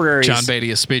contemporaries. John Beatty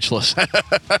is speechless.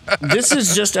 This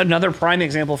is just another prime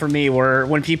example for me where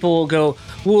when people go,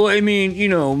 well, I mean, you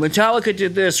know, Metallica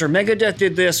did this, or Megadeth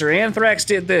did this, or Anthrax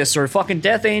did this, or fucking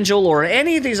Death Angel, or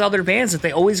any of these other bands that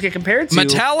they always get compared to.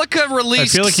 Metallica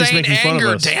released Saint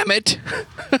Anger, damn it.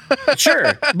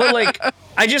 Sure, but, like,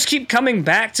 I just keep coming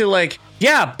back to, like,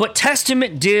 yeah, but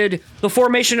Testament did the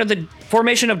Formation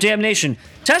of Damnation.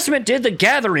 Testament did The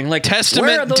Gathering. Like,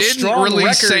 Testament didn't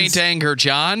release Saint Anger,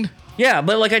 John. Yeah,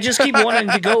 but, like, I just keep wanting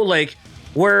to go, like,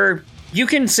 where you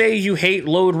can say you hate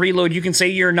Load, Reload. You can say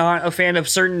you're not a fan of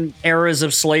certain eras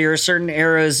of Slayer, certain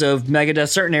eras of Megadeth,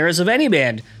 certain eras of any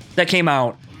band that came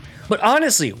out. But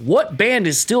honestly, what band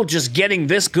is still just getting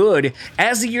this good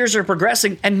as the years are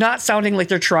progressing and not sounding like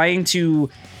they're trying to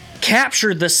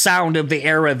capture the sound of the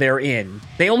era they're in?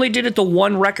 They only did it to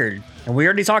one record, and we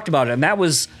already talked about it, and that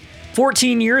was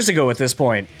 14 years ago at this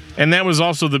point. And that was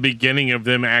also the beginning of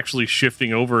them actually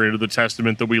shifting over into the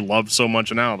Testament that we love so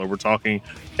much now that we're talking.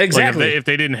 Exactly. Like if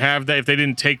they didn't have that, if they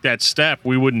didn't take that step,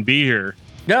 we wouldn't be here.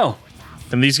 No.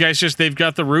 And these guys they've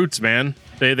got the roots, man.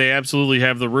 They absolutely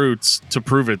have the roots to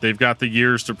prove it. They've got the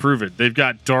years to prove it. They've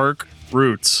got dark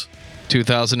roots.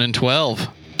 2012,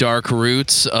 Dark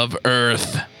Roots of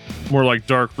Earth. More like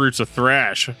Dark Roots of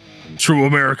Thrash. True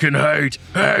American hate.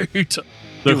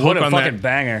 The Dude, what hook a on fucking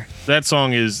banger. that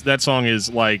song is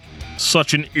like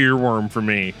such an earworm for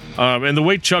me. And the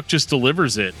way Chuck just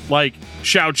delivers it, like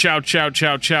shout, shout, shout,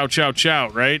 shout, shout, shout,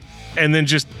 shout, right? And then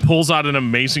just pulls out an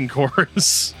amazing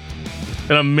chorus,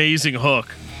 an amazing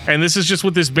hook. And this is just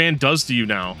what this band does to you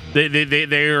now.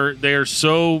 They are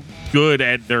so good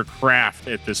at their craft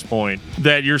at this point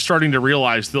that you're starting to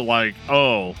realize that, like,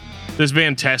 oh, this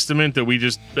band Testament that we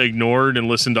just ignored and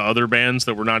listened to other bands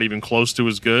that were not even close to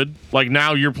as good. Like,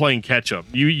 now you're playing catch up.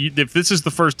 You if this is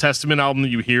the first Testament album that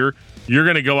you hear, you're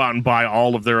going to go out and buy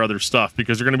all of their other stuff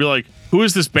because you're going to be like, who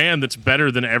is this band that's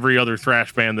better than every other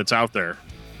thrash band that's out there?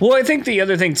 Well, I think the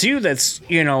other thing too that's,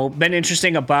 been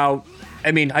interesting about,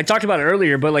 I mean, I talked about it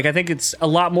earlier, but like I think it's a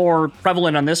lot more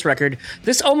prevalent on this record.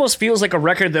 This almost feels like a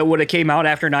record that would have came out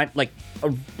after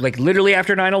literally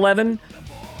after 9/11.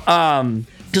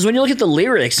 Because when you look at the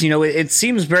lyrics, it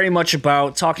seems very much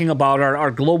about talking about our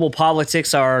global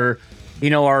politics, our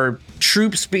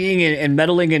troops being and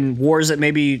meddling in wars that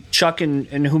maybe Chuck and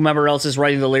whomever else is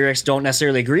writing the lyrics don't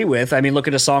necessarily agree with. I mean, look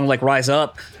at a song like Rise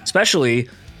Up, especially.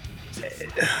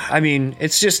 I mean,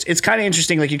 it's kind of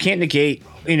interesting. Like, you can't negate,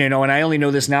 and I only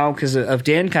know this now because of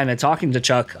Dan kind of talking to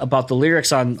Chuck about the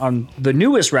lyrics on the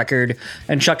newest record,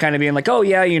 and Chuck kind of being like, oh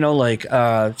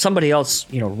yeah, somebody else,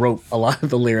 wrote a lot of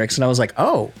the lyrics. And I was like,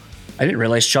 oh, I didn't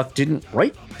realize Chuck didn't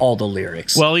write all the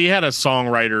lyrics. Well, he had a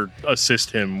songwriter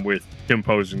assist him with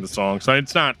composing the song. So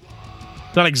it's not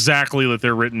exactly that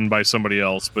they're written by somebody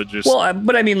else, but just... Well,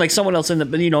 but I mean, like, someone else in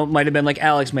the, might have been like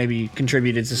Alex maybe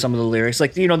contributed to some of the lyrics.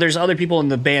 Like, there's other people in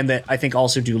the band that I think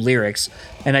also do lyrics,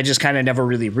 and I just kind of never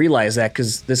really realized that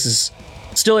because this is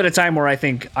still at a time where I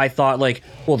thought like,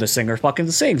 well, the singer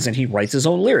fucking sings and he writes his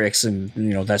own lyrics, and,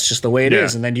 that's just the way it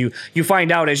is. And then you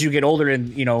find out as you get older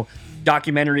and,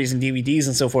 documentaries and DVDs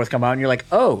and so forth come out, and you're like,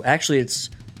 oh, actually it's...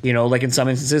 like in some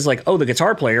instances, like, oh, the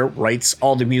guitar player writes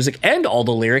all the music and all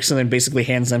the lyrics and then basically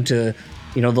hands them to,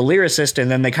 the lyricist,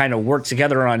 and then they kind of work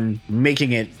together on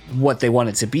making it what they want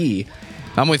it to be.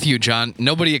 I'm with you, John.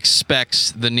 Nobody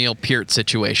expects the Neil Peart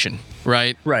situation,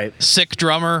 right? Right. Sick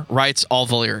drummer writes all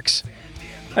the lyrics.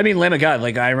 I mean, Lamb of God,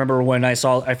 like, I remember when I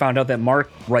found out that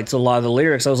Mark writes a lot of the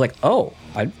lyrics, I was like, oh,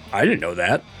 I didn't know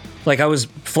that. Like, I was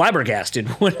flabbergasted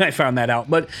when I found that out.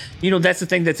 But, that's the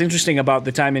thing that's interesting about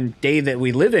the time and day that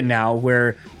we live in now,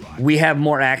 where we have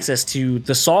more access to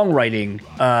the songwriting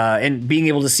and being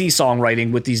able to see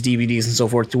songwriting with these DVDs and so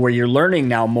forth, to where you're learning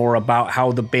now more about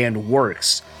how the band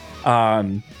works.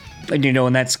 And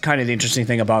that's kind of the interesting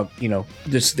thing about,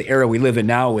 the era we live in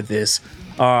now with this.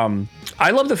 I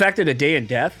love the fact that A Day in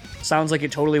Death sounds like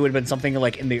it totally would have been something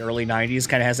like in the early 90s,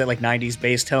 kind of has that like 90s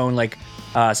bass tone, like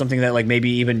something that like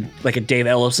maybe even like a Dave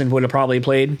Ellefson would have probably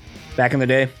played back in the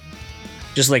day.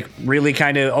 Just like really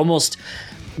kind of almost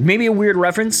maybe a weird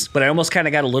reference, but I almost kind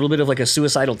of got a little bit of like a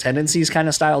Suicidal Tendencies kind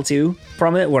of style too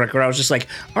from it, where I was just like,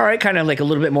 all right, kind of like a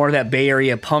little bit more of that Bay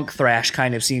Area punk thrash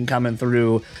kind of scene coming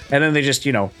through, and then they just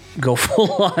go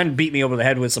full on beat me over the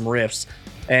head with some riffs.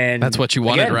 And that's what you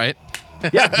wanted, again, right?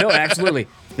 Yeah, no, absolutely.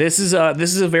 This is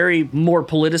a very more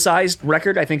politicized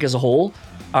record, I think, as a whole.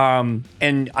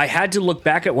 And I had to look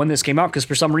back at when this came out, because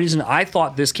for some reason I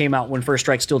thought this came out when First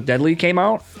Strike Still Deadly came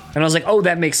out, and I was like, oh,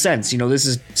 that makes sense. This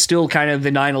is still kind of the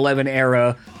 9/11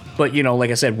 era, but like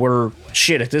I said, we're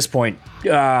at this point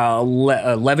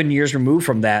 11 years removed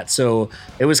from that. So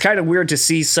it was kind of weird to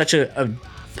see such a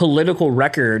political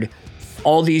record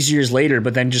all these years later,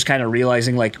 but then just kind of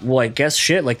realizing like, well, I guess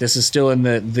like this is still in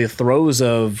the throes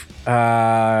of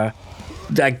I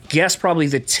guess probably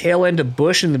the tail end of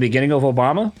Bush and the beginning of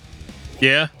Obama.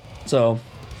 Yeah. So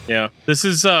yeah, this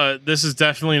is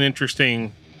definitely an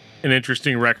interesting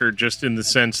record, just in the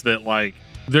sense that like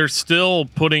they're still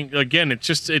putting, again, it's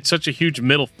such a huge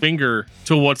middle finger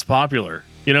to what's popular.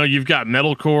 You've got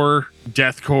metalcore,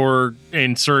 deathcore,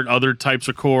 insert other types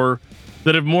of core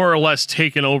that have more or less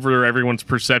taken over everyone's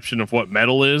perception of what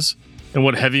metal is and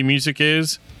what heavy music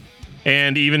is.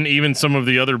 And even some of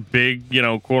the other big,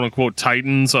 quote unquote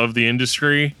titans of the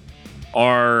industry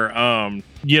are,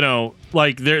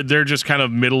 like they're just kind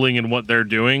of middling in what they're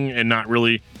doing and not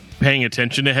really paying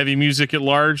attention to heavy music at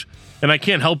large. And I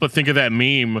can't help but think of that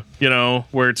meme,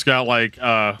 where it's got like,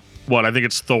 I think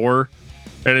it's Thor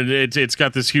and it's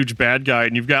got this huge bad guy,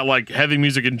 and you've got like heavy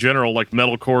music in general, like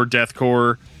metalcore,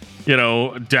 deathcore,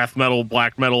 death metal,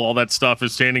 black metal, all that stuff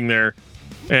is standing there,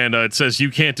 and it says "You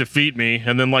can't defeat me,"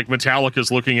 and then like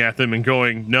Metallica's looking at them and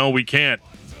going, "No, we can't."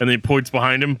 And then he points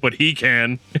behind him, but he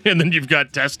can. And then you've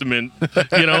got Testament.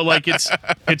 Like it's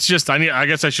just. I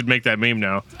guess I should make that meme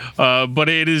now. But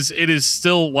it is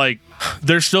still like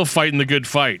they're still fighting the good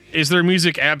fight. Is their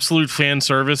music absolute fan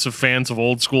service of fans of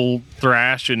old school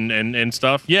thrash and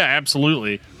stuff? Yeah,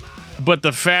 absolutely. But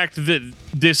the fact that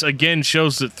this again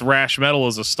shows that thrash metal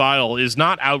as a style is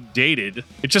not outdated.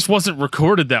 It just wasn't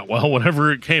recorded that well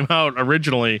whenever it came out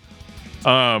originally.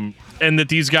 And that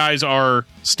these guys are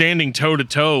standing toe to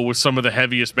toe with some of the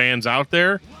heaviest bands out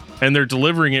there, and they're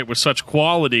delivering it with such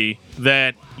quality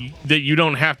that you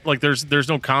don't have like there's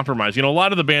no compromise. A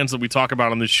lot of the bands that we talk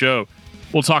about on this show,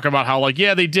 we'll talk about how like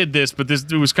they did this, but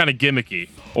it was kind of gimmicky,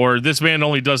 or this band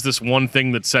only does this one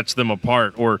thing that sets them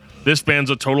apart, or this band's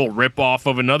a total rip-off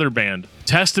of another band.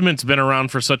 Testament's been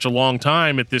around for such a long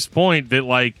time at this point that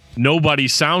like nobody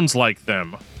sounds like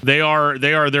them. They are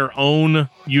their own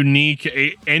unique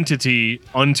entity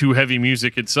unto heavy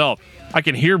music itself. I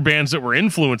can hear bands that were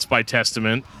influenced by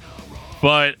Testament,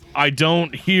 but I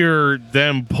don't hear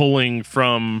them pulling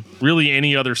from really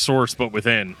any other source but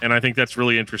within. And I think that's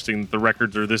really interesting that the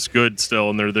records are this good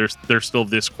still, and they're still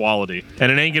this quality.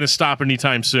 And it ain't going to stop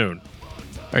anytime soon.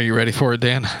 Are you ready for it,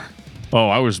 Dan? Oh,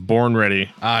 I was born ready.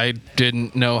 I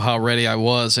didn't know how ready I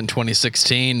was in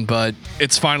 2016, but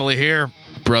it's finally here.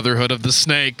 Brotherhood of the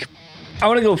Snake. I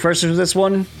want to go first with this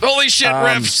one. Holy shit,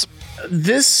 refs!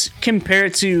 This,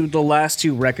 compared to the last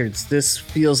two records, this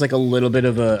feels like a little bit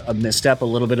of a misstep, a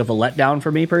little bit of a letdown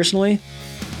for me personally.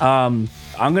 I'm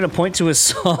going to point to a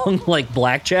song like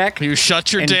Blackjack. You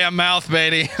shut your damn mouth,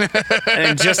 baby.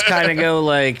 And just kind of go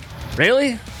like,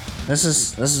 really? This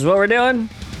is what we're doing?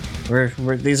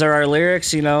 These are our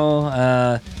lyrics,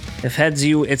 if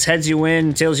it's heads you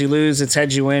win, tails you lose, it's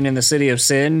heads you win in the city of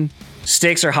sin.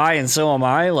 Stakes are high and so am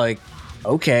I. Like,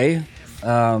 okay.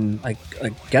 I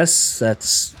guess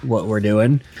that's what we're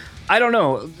doing. I don't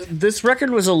know. This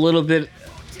record was a little bit...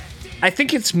 I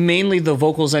think it's mainly the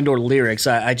vocals and or lyrics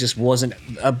I just wasn't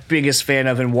a biggest fan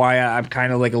of, and why I'm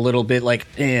kind of like a little bit like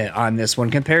on this one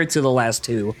compared to the last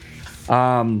two.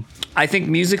 I think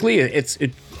musically it's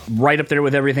right up there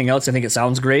with everything else. I think it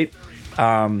sounds great.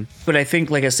 But I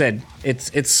think, like I said,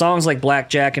 it's songs like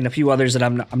Blackjack and a few others that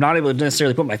I'm not able to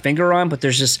necessarily put my finger on, but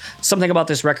there's just something about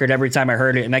this record every time I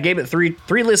heard it. And I gave it three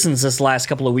listens this last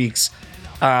couple of weeks.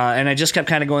 And I just kept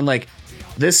kind of going like,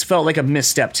 this felt like a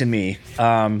misstep to me.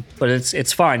 But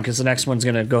it's fine, because the next one's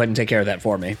going to go ahead and take care of that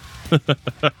for me.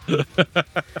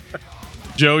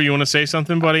 Joe, you want to say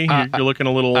something, buddy? You're looking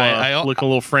a little looking a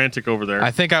little frantic over there.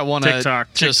 I think I want to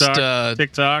just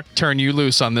TikTok. Turn you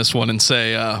loose on this one and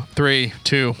say 3,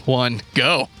 2, 1,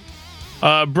 go.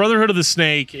 Brotherhood of the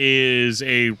Snake is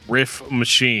a riff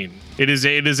machine. It is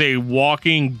a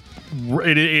walking.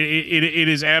 It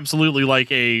is absolutely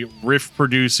like a riff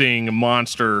producing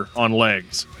monster on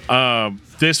legs.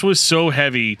 This was so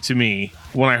heavy to me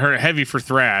when I heard it, heavy for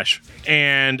thrash,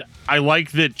 and I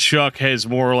like that Chuck has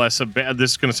more or less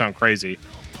this is going to sound crazy,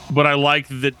 but I like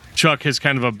that Chuck has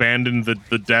kind of abandoned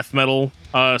the death metal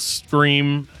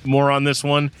scream more on this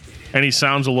one, and he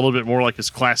sounds a little bit more like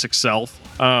his classic self.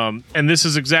 And this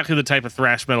is exactly the type of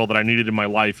thrash metal that I needed in my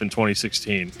life in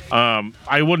 2016. Don't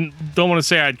want to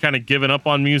say I'd kind of given up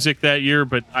on music that year,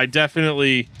 but I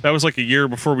definitely, that was like a year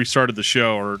before we started the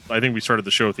show, or I think we started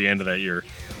the show at the end of that year.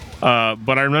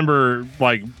 But I remember,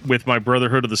 like, with my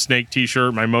Brotherhood of the Snake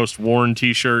t-shirt, my most worn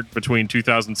t-shirt between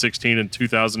 2016 and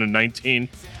 2019,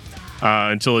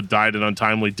 until it died an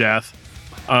untimely death.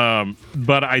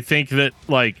 But I think that,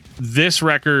 like, this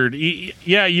record,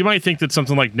 yeah, you might think that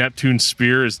something like Neptune's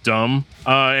Spear is dumb,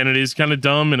 and it is kind of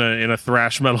dumb in a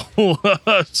thrash metal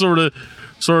sort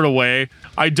of way.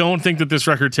 I don't think that this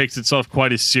record takes itself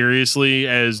quite as seriously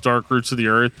as Dark Roots of the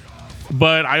Earth.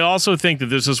 But I also think that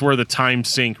this is where the time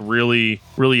sync really,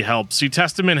 really helps. See,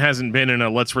 Testament hasn't been in a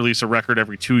let's release a record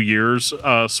every 2 years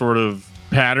sort of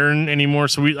pattern anymore.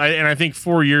 So I think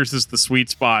 4 years is the sweet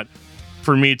spot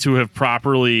for me to have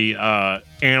properly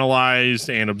analyzed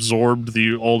and absorbed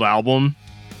the old album.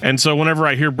 And so whenever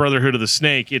I hear Brotherhood of the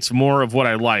Snake, it's more of what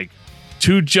I like.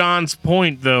 To John's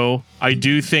point, though, I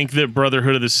do think that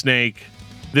Brotherhood of the Snake,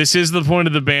 this is the point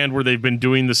of the band where they've been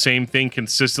doing the same thing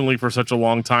consistently for such a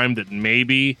long time that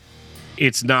maybe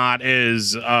it's not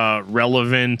as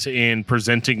relevant in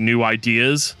presenting new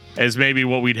ideas as maybe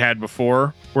what we'd had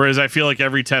before. Whereas I feel like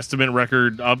every Testament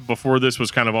record up before this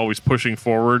was kind of always pushing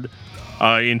forward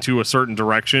into a certain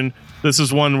direction. This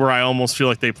is one where I almost feel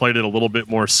like they played it a little bit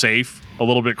more safe a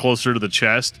little bit closer to the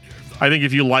chest. I think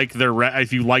if you like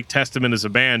if you like Testament as a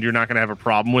band, you're not going to have a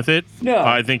problem with it. No.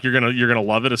 I think you're gonna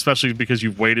love it, especially because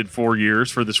you've waited 4 years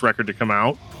for this record to come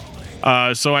out.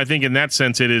 So I think in that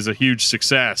sense, it is a huge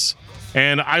success.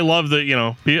 And I love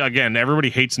again, everybody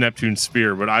hates Neptune's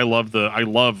Spear, but I love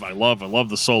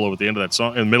the solo at the end of that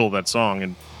song, in the middle of that song.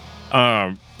 And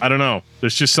I don't know,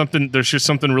 there's just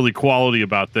something really quality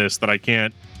about this that I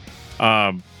can't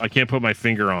put my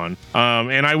finger on.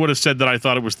 And I would have said that I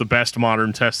thought it was the best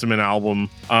modern Testament album.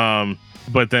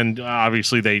 But then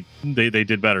obviously they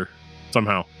did better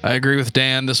somehow. I agree with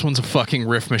Dan. This one's a fucking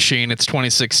riff machine. It's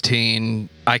 2016.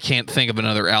 I can't think of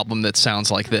another album that sounds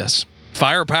like this.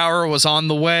 Firepower was on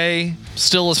the way.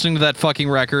 Still listening to that fucking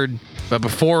record. But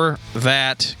before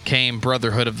that came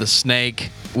Brotherhood of the Snake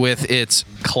with its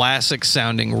classic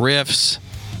sounding riffs,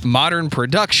 modern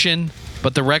production,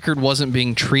 but the record wasn't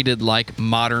being treated like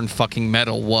modern fucking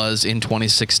metal was in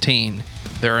 2016.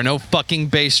 There are no fucking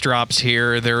bass drops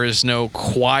here. There is no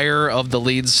choir of the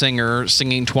lead singer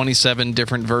singing 27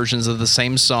 different versions of the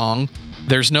same song.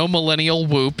 There's no millennial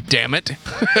whoop, damn it.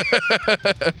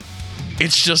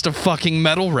 It's just a fucking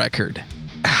metal record.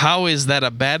 How is that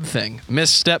a bad thing?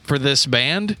 Misstep for this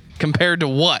band? Compared to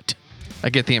what? I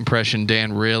get the impression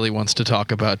Dan really wants to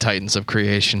talk about Titans of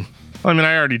Creation. I mean,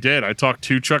 I already did. I talked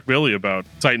to Chuck Billy about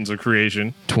Titans of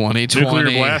Creation. 2020.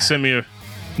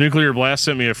 Nuclear Blast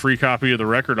sent me a free copy of the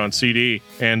record on CD,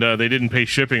 and they didn't pay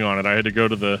shipping on it. I had to go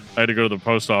to the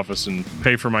post office and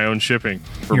pay for my own shipping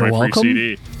for You're my welcome.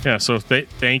 free CD. Yeah, so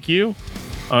thank you.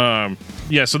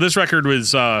 Yeah, so this record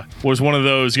was one of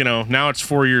those, now it's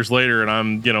 4 years later and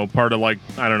I'm, part of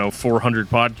 400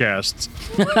 podcasts.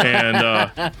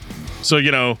 And so,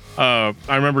 I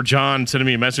remember John sending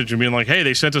me a message and being like, hey,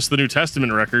 they sent us the New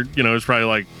Testament record. It was probably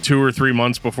like 2 or 3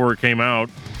 months before it came out.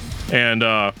 And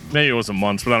maybe it was a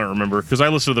month, but I don't remember because I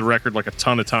listened to the record like a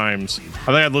ton of times. I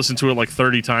think I'd listened to it like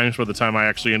 30 times by the time I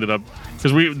actually ended up,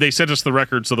 because they sent us the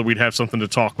record so that we'd have something to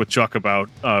talk with Chuck about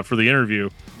for the interview.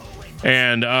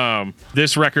 And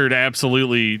this record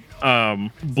absolutely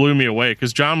blew me away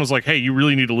because John was like, hey, you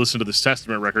really need to listen to this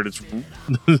Testament record. It's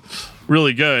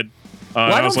really good.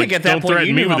 Well, I don't think at that point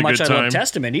you knew how much I time. love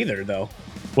Testament either, though.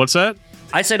 What's that?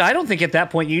 I said I don't think at that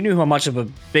point you knew how much of a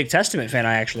big Testament fan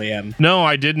I actually am. No,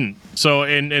 I didn't. So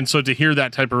and so to hear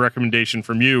that type of recommendation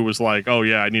from you was like, oh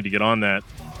yeah, I need to get on that.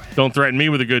 Don't threaten me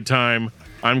with a good time.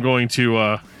 I'm going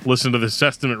to listen to this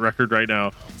Testament record right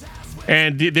now.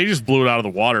 And they just blew it out of the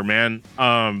water, man.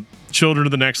 Children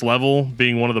of the Next Level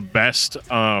being one of the best.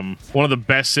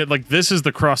 Like, this is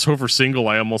the crossover single.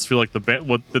 I almost feel like that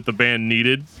the band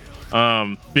needed,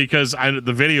 because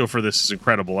the video for this is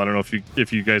incredible. I don't know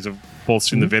if you guys have both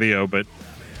seen the video, but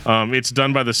it's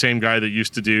done by the same guy that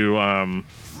used to do.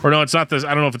 Or no, it's not this.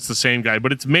 I don't know if it's the same guy,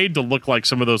 but it's made to look like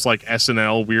some of those like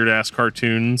SNL weird ass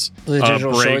cartoons. The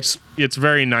digital shorts. It's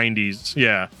very 90s,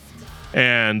 yeah.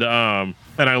 And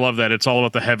I love that. It's all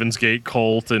about the Heaven's Gate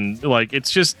cult, and like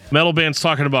it's just metal bands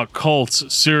talking about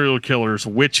cults, serial killers,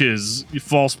 witches,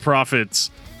 false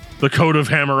prophets, the Code of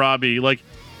Hammurabi. Like,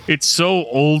 it's so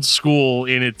old school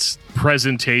in its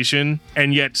presentation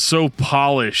and yet so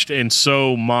polished and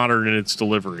so modern in its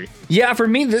delivery. Yeah, for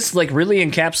me, this like really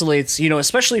encapsulates,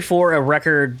 especially for a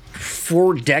record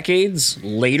 4 decades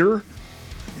later.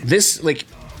 This, like,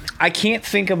 I can't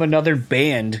think of another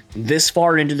band this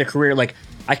far into the career. Like,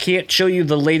 I can't show you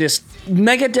the latest.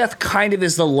 Megadeth kind of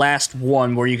is the last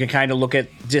one where you can kind of look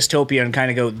at Dystopia and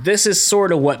kind of go, this is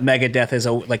sort of what Megadeth is,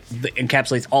 like,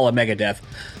 encapsulates all of Megadeth.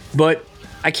 But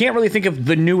I can't really think of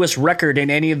the newest record in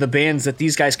any of the bands that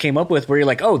these guys came up with where you're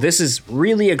like, oh, this is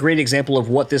really a great example of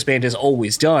what this band has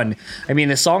always done. I mean,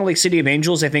 a song like City of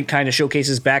Angels, I think, kind of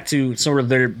showcases back to sort of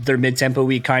their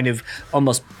mid-tempo-y kind of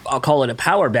almost, I'll call it a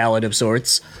power ballad of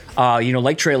sorts,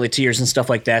 like Trail of Tears and stuff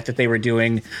like that they were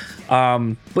doing.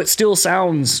 But still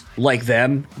sounds like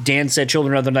them. Dan said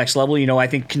Children of the Next Level, I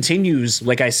think continues,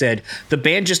 like I said, the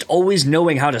band just always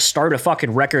knowing how to start a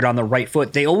fucking record on the right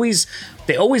foot. They always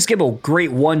give a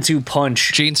great 1-2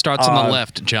 punch. Gene starts on the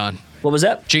left, John. What was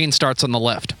that? Gene starts on the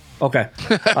left. Okay.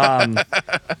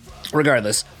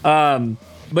 Regardless.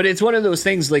 But it's one of those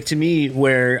things, like, to me,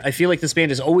 where I feel like this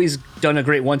band has always done a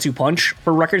great 1-2 punch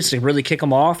for records to really kick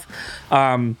them off.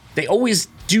 They always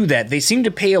do that. They seem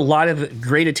to pay a lot of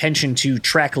great attention to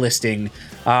track listing,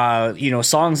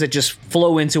 songs that just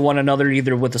flow into one another,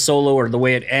 either with the solo or the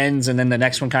way it ends, and then the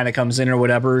next one kind of comes in or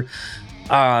whatever.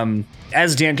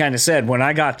 As Dan kind of said, when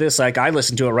I got this, like, I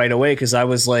listened to it right away because I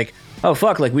was like, oh,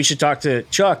 fuck, like, we should talk to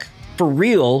Chuck for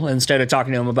real instead of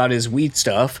talking to him about his weed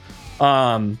stuff.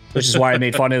 Which is why I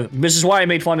made fun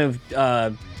of.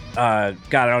 God, I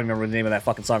don't remember the name of that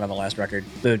fucking song on the last record.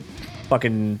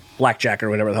 fucking Blackjack or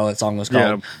whatever the hell that song was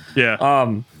called.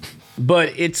 Yeah.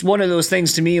 But it's one of those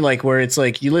things to me, like where it's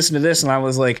like you listen to this and I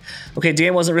was like, okay,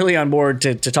 Dan wasn't really on board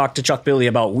to talk to Chuck Billy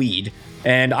about weed.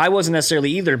 And I wasn't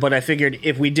necessarily either, but I figured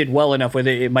if we did well enough with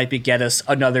it, it might get us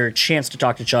another chance to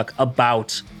talk to Chuck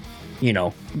about,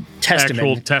 Testament.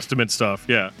 Actual Testament stuff,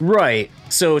 yeah. Right.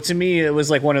 So to me, it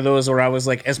was like one of those where I was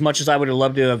like, as much as I would have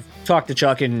loved to have talked to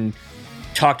Chuck and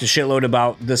talked a shitload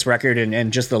about this record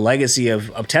and just the legacy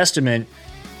of Testament,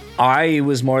 I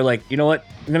was more like, you know what?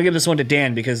 I'm going to give this one to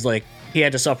Dan because, like, he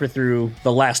had to suffer through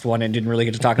the last one and didn't really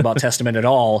get to talk about Testament at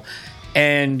all.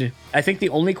 And I think the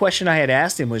only question I had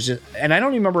asked him was just, and I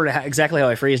don't remember exactly how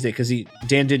I phrased it because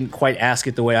Dan didn't quite ask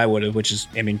it the way I would have, which is,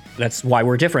 I mean, that's why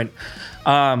we're different.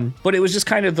 But it was just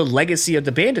kind of the legacy of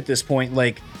the band at this point.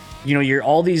 Like, you're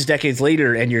all these decades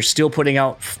later and you're still putting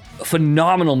out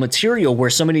phenomenal material where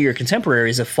so many of your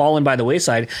contemporaries have fallen by the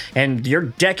wayside and you're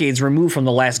decades removed from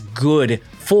the last good,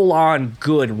 full-on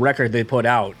good record they put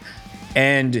out.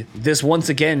 And this once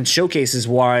again showcases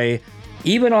why,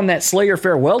 even on that Slayer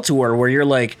farewell tour where you're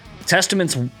like,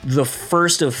 Testament's the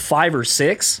first of 5 or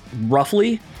 6,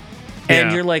 roughly,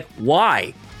 and you're like,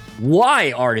 why?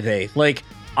 Why are they? Like,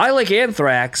 I like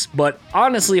Anthrax, but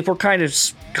honestly, if we're kind of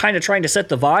trying to set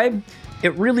the vibe,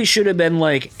 it really should have been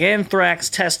like Anthrax,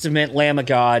 Testament, Lamb of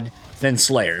God, then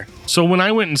Slayer. So when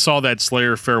I went and saw that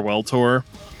Slayer farewell tour,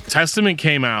 Testament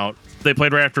came out. They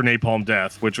played right after Napalm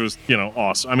Death, which was,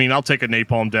 awesome. I mean, I'll take a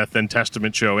Napalm Death than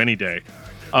Testament show any day.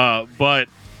 But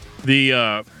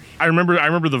I remember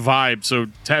the vibe. So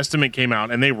Testament came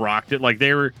out and they rocked it. Like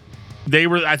they were.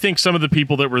 I think some of the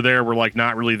people that were there were like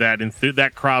not really that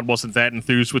that crowd wasn't that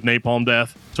enthused with Napalm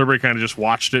Death. So everybody kind of just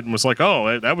watched it and was like,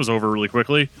 "Oh, that was over really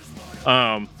quickly." It's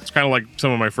kind of like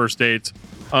some of my first dates.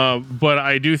 But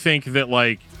I do think that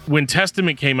like when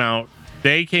Testament came out,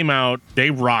 they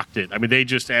rocked it. I mean, they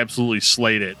just absolutely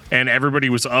slayed it, and everybody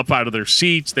was up out of their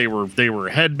seats. They were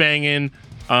headbanging.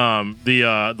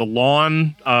 The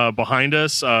lawn behind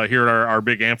us here at our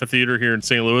big amphitheater here in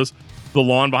St. Louis. The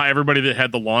lawn behind everybody that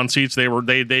had the lawn seats,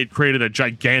 they created a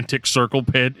gigantic circle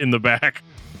pit in the back,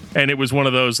 and it was one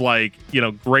of those like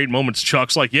great moments.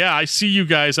 Chuck's like, "Yeah, I see you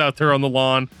guys out there on the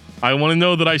lawn. I want to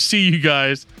know that I see you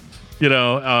guys,"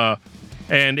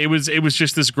 and it was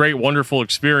just this great, wonderful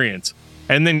experience.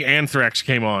 And then Anthrax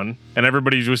came on, and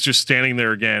everybody was just standing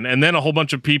there again. And then a whole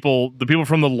bunch of people, the people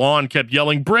from the lawn, kept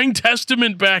yelling, "Bring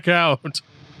Testament back out!"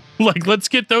 Like, let's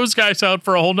get those guys out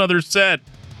for a whole nother set.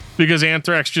 Because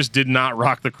Anthrax just did not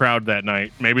rock the crowd that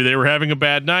night. Maybe they were having a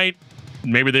bad night.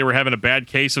 Maybe they were having a bad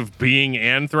case of being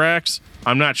Anthrax.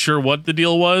 I'm not sure what the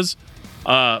deal was.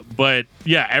 But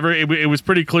yeah, it was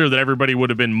pretty clear that everybody would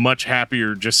have been much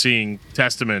happier just seeing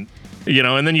Testament.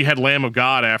 And then you had Lamb of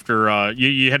God after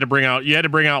you had to bring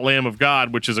out Lamb of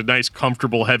God, which is a nice,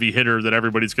 comfortable, heavy hitter that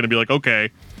everybody's going to be like, okay,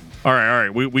 all right,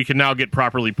 we can now get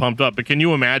properly pumped up. But can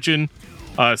you imagine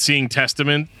seeing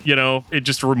Testament, it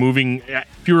just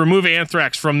if you remove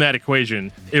Anthrax from that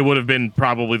equation, it would have been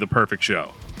probably the perfect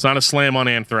show. It's not a slam on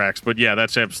Anthrax, but yeah,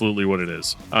 that's absolutely what it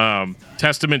is.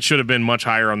 Testament should have been much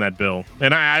higher on that bill.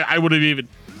 And I would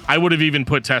have even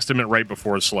put Testament right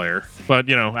before Slayer, but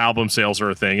album sales are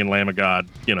a thing, and Lamb of God,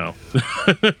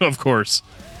 of course,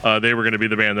 they were going to be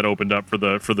the band that opened up for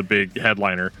the big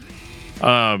headliner.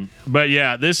 But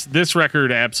yeah, this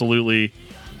record absolutely.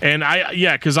 And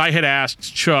because I had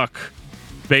asked Chuck,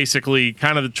 basically,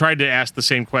 kind of tried to ask the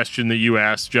same question that you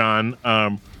asked, John.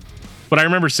 But I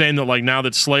remember saying that, like, now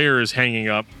that Slayer is hanging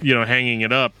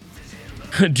it up,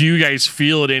 do you guys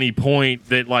feel at any point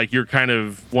that, like, you're kind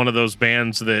of one of those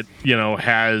bands that,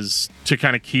 has to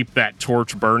kind of keep that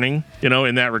torch burning,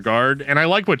 in that regard? And I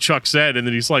like what Chuck said, and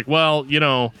then he's like, well,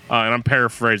 and I'm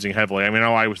paraphrasing heavily. I mean,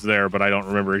 I was there, but I don't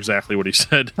remember exactly what he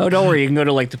said. Oh, don't worry. You can go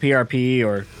to, like, the PRP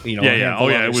or, Yeah. Oh,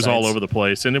 yeah. It was all over the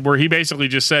place. And where he basically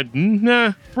just said,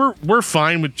 nah, we're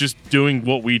fine with just doing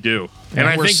what we do. And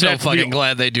I think so fucking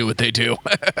glad they do what they do.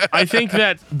 I think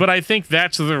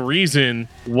that's the reason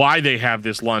why they have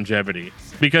this longevity,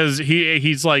 because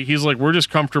he's like we're just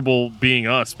comfortable being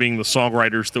us, being the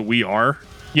songwriters that we are,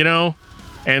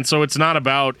 and so it's not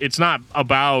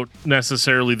about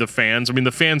necessarily the fans. I mean,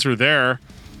 the fans are there,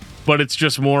 but it's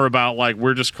just more about like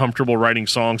we're just comfortable writing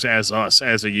songs as us,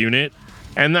 as a unit.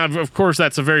 And of course,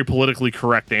 that's a very politically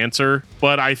correct answer,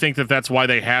 but I think that's why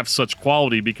they have such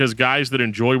quality, because guys that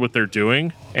enjoy what they're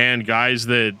doing and guys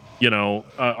that,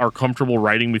 are comfortable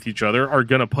writing with each other are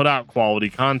going to put out quality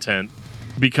content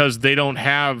because they don't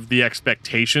have the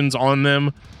expectations on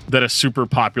them that a super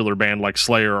popular band like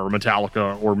Slayer or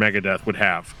Metallica or Megadeth would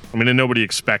have. I mean, and nobody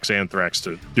expects Anthrax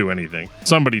to do anything.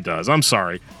 Somebody does. I'm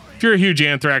sorry. if you're a huge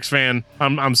Anthrax fan,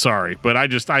 I'm sorry, but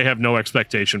I have no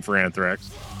expectation for Anthrax.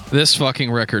 This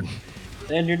fucking record.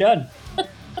 And you're done.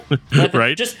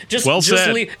 Right? Just well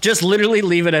said. Just literally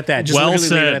leave it at that. Just Well literally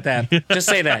leave it said. at that. Just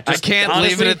say that. I Just, can't honestly,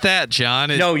 leave it at that, John.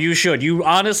 No, you should. You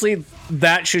honestly,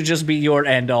 that should just be your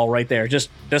end all right there. Just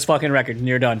this fucking record, and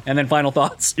you're done. And then final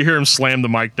thoughts. You hear him slam the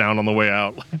mic down on the way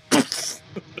out.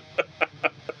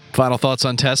 Final thoughts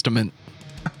on Testament.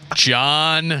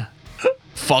 John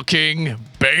fucking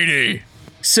Beatty.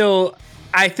 So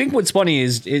I think what's funny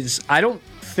is I don't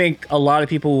think a lot of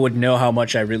people would know how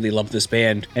much I really love this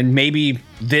band, and maybe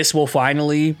this will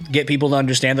finally get people to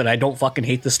understand that I don't fucking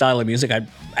hate the style of music.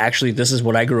 This is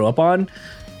what I grew up on.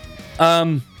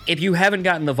 If you haven't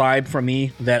gotten the vibe from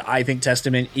me that I think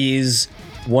Testament is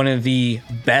one of the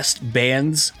best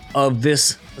bands of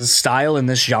this style in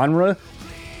this genre,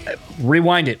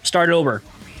 rewind it, start over.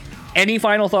 Any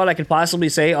final thought I could possibly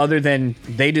say other than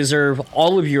they deserve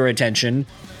all of your attention.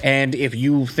 And if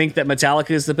you think that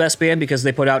Metallica is the best band because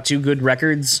they put out 2 good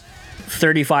records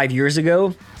 35 years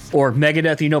ago, or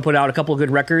Megadeth, put out a couple of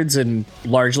good records and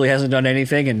largely hasn't done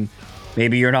anything, and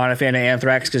maybe you're not a fan of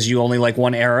Anthrax because you only like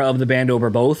one era of the band over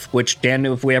both, which, Dan,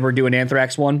 if we ever do an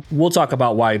Anthrax one, we'll talk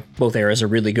about why both eras are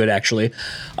really good, actually.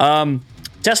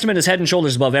 Testament is head and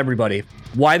shoulders above everybody.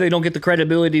 Why they don't get the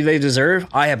credibility they deserve,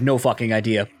 I have no fucking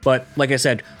idea. But like I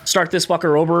said, start this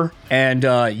fucker over, and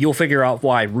you'll figure out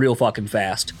why real fucking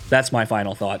fast. That's my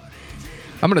final thought.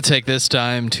 I'm going to take this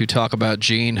time to talk about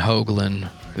Gene Hoglan,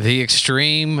 the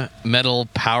extreme metal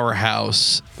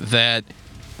powerhouse that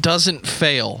doesn't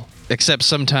fail, except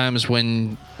sometimes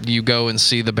when you go and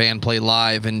see the band play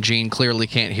live and Gene clearly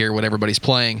can't hear what everybody's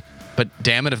playing. But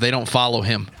damn it if they don't follow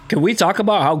him. Can we talk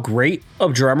about how great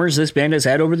of drummers this band has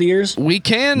had over the years? We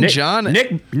can, John.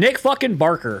 Nick fucking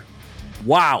Barker.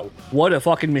 Wow, what a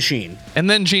fucking machine. And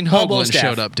then Gene Paul Hoglan Bostaph.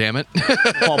 showed up, damn it.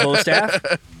 Paul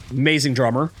Bostaph, amazing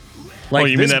drummer. Like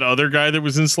you mean that other guy that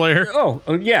was in Slayer? Oh,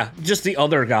 yeah, just the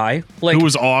other guy. Like, Who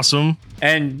was awesome.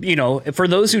 and, for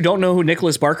those who don't know who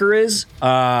Nicholas Barker is,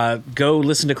 go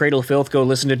listen to Cradle of Filth, go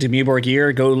listen to Dimmu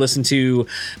Borgir, go listen to...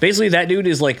 Basically, that dude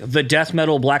is like the death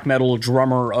metal, black metal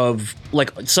drummer of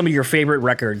like some of your favorite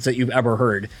records that you've ever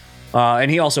heard.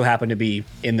 And he also happened to be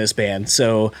in this band.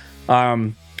 So,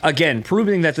 again,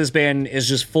 proving that this band is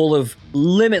just full of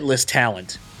limitless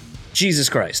talent. Jesus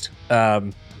Christ.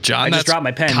 John, I just that's dropped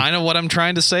my pen. kind of what I'm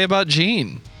trying to say about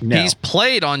Gene. No. He's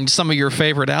played on some of your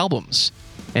favorite albums.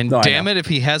 And No, I damn know. it if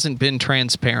he hasn't been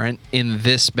transparent in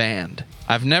this band.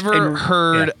 I've never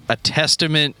heard a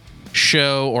Testament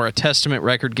show or a Testament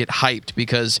record get hyped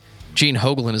because Gene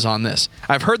Hoglan is on this.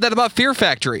 I've heard that about Fear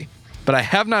Factory, but I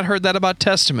have not heard that about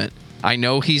Testament. I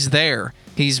know he's there.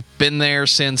 He's been there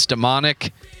since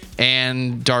Demonic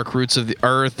and Dark Roots of the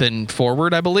Earth and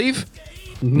Forward, I believe.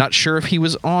 Not sure if he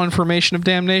was on Formation of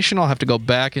Damnation. I'll have to go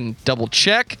back and double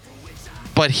check.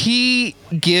 But he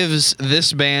gives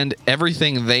this band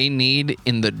everything they need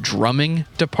in the drumming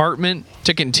department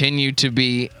to continue to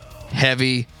be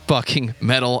heavy fucking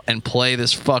metal and play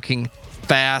this fucking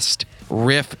fast,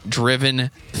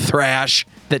 riff-driven thrash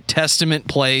that Testament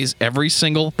plays every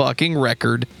single fucking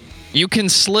record. You can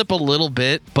slip a little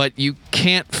bit, but you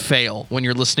can't fail when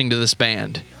you're listening to this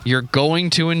band. You're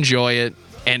going to enjoy it.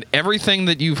 And everything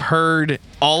that you've heard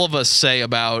all of us say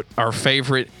about our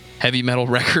favorite heavy metal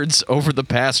records over the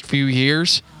past few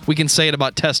years, we can say it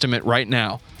about Testament right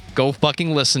now. Go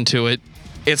fucking listen to it.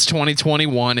 It's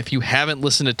 2021. If you haven't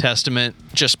listened to Testament,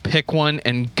 just pick one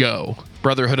and go.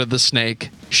 Brotherhood of the Snake.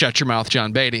 Shut your mouth,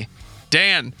 John Beatty.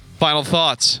 Dan, final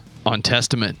thoughts on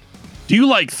Testament. Do you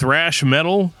like thrash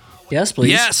metal? Yes,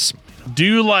 please. Yes. Do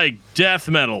you like death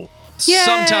metal?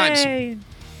 Sometimes.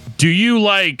 Do you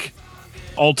like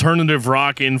alternative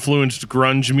rock influenced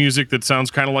grunge music that sounds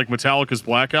kind of like Metallica's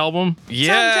Black Album?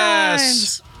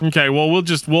 Yes. Okay, well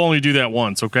we'll only do that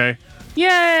once, okay?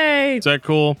 Yay! Is that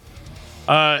cool?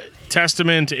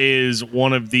 Testament is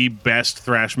one of the best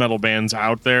thrash metal bands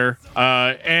out there.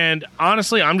 And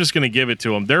honestly, I'm just going to give it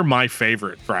to them. They're my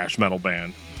favorite thrash metal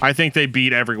band. I think they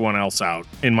beat everyone else out,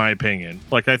 in my opinion.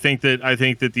 Like, I think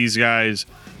that these guys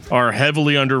are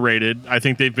heavily underrated. I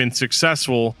think they've been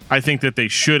successful. I think that they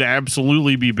should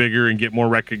absolutely be bigger and get more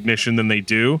recognition than they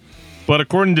do. But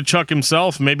according to Chuck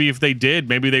himself, maybe if they did,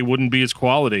 maybe they wouldn't be as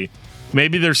quality.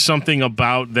 Maybe there's something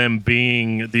about them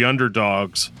being the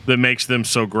underdogs that makes them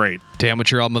so great. Dan,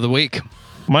 what's your album of the week?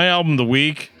 My album of the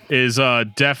week is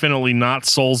definitely not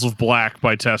Souls of Black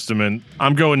by Testament.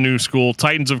 I'm going new school,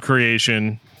 Titans of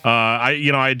Creation.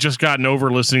 I had just gotten over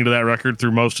listening to that record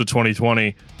through most of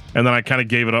 2020. And then I kind of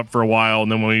gave it up for a while.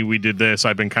 And then when we did this,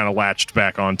 I've been kind of latched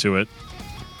back onto it.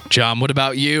 John, what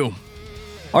about you?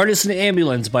 Artist in the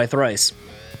Ambulance by Thrice.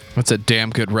 That's a damn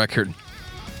good record.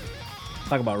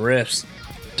 Talk about riffs.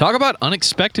 Talk about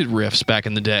unexpected riffs back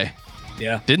in the day.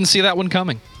 Yeah. Didn't see that one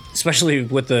coming. Especially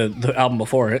with the album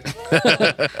before it.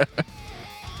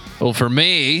 Well, for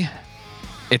me,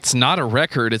 it's not a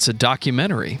record, it's a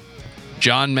documentary.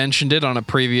 John mentioned it on a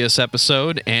previous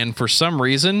episode, and for some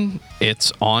reason,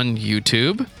 it's on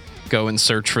YouTube. Go and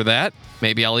search for that.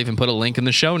 Maybe I'll even put a link in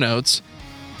the show notes.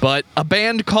 But a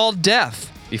band called Death,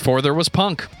 before there was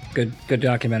punk. Good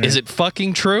documentary. Is it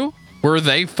fucking true? Were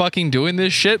they fucking doing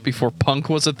this shit before punk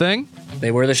was a thing? They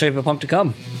were the shape of punk to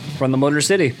come from the Motor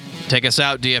City. Take us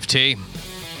out, DFT.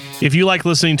 If you like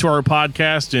listening to our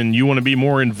podcast and you want to be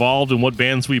more involved in what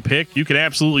bands we pick, you can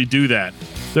absolutely do that.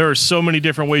 There are so many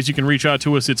different ways you can reach out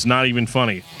to us, it's not even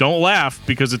funny. Don't laugh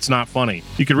because it's not funny.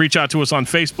 You can reach out to us on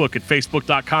Facebook at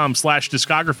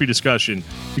facebook.com/discography discussion.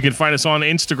 You can find us on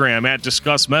Instagram at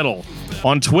Discuss Metal,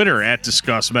 on Twitter at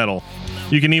Discuss Metal.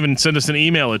 You can even send us an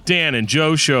email at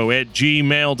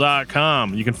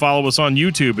danandjoeshow@gmail.com. You can follow us on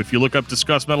YouTube. If you look up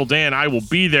Discuss Metal Dan, I will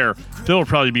be there. There will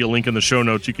probably be a link in the show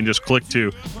notes you can just click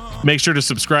to. Make sure to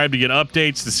subscribe to get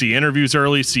updates, to see interviews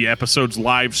early, see episodes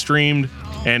live streamed,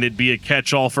 and it'd be a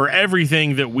catch-all for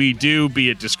everything that we do,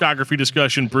 be it discography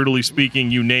discussion, brutally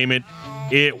speaking, you name it.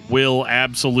 It will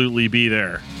absolutely be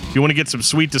there. If you want to get some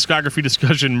sweet discography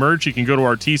discussion merch, you can go to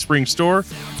our Teespring store.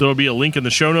 There will be a link in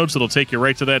the show notes that'll take you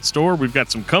right to that store. We've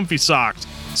got some comfy socks,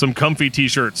 some comfy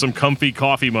t-shirts, some comfy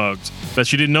coffee mugs.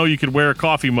 Bet you didn't know you could wear a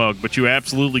coffee mug, but you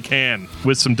absolutely can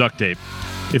with some duct tape.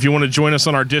 If you want to join us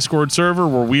on our Discord server,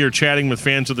 where we are chatting with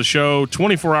fans of the show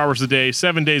 24 hours a day,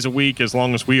 7 days a week, as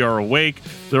long as we are awake,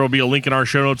 there will be a link in our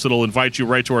show notes that'll invite you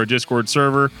right to our Discord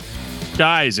server.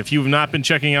 Guys, if you've not been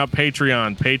checking out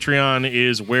Patreon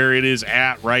is where it is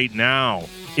at right now.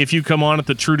 If you come on at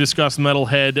the True Discuss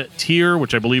Metalhead tier,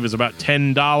 which I believe is about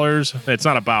 $10, it's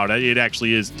not about, it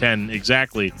actually is 10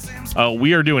 exactly.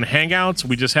 We are doing hangouts.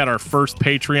 We just had our first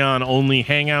Patreon only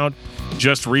hangout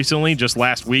just recently, just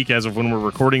last week as of when we're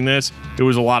recording this. It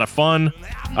was a lot of fun.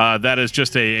 That is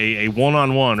just a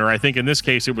one-on-one, or I think in this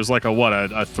case it was like a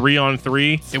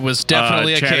 3-on-3. It was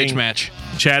definitely a cage match.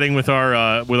 Chatting with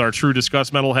our True Discuss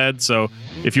Metalhead. So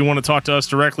if you want to talk to us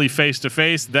directly face to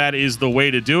face, that is the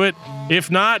way to do it. If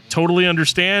not, totally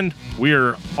understand. We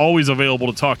are always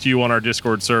available to talk to you on our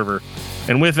Discord server.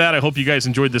 And with that, I hope you guys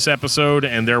enjoyed this episode,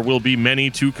 and there will be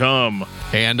many to come.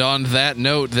 And on that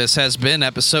note, this has been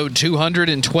episode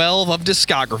 212 of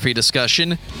Discography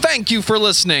Discussion. Thank you for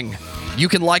listening. You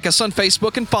can like us on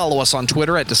Facebook and follow us on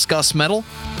Twitter at Discuss Metal.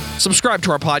 Subscribe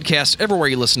to our podcast everywhere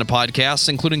you listen to podcasts,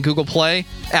 including Google Play,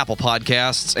 Apple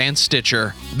Podcasts, and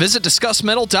Stitcher. Visit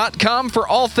DiscussMetal.com for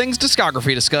all things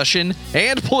discography discussion.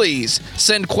 And please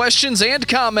send questions and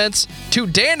comments to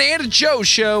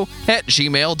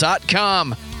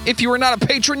danandjoeshow@gmail.com. If you are not a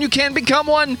patron, you can become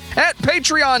one at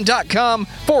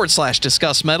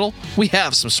patreon.com/DiscussMetal. We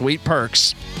have some sweet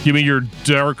perks. Give me your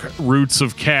dark roots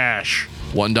of cash.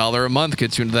 $1 a month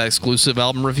gets you into that exclusive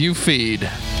album review feed.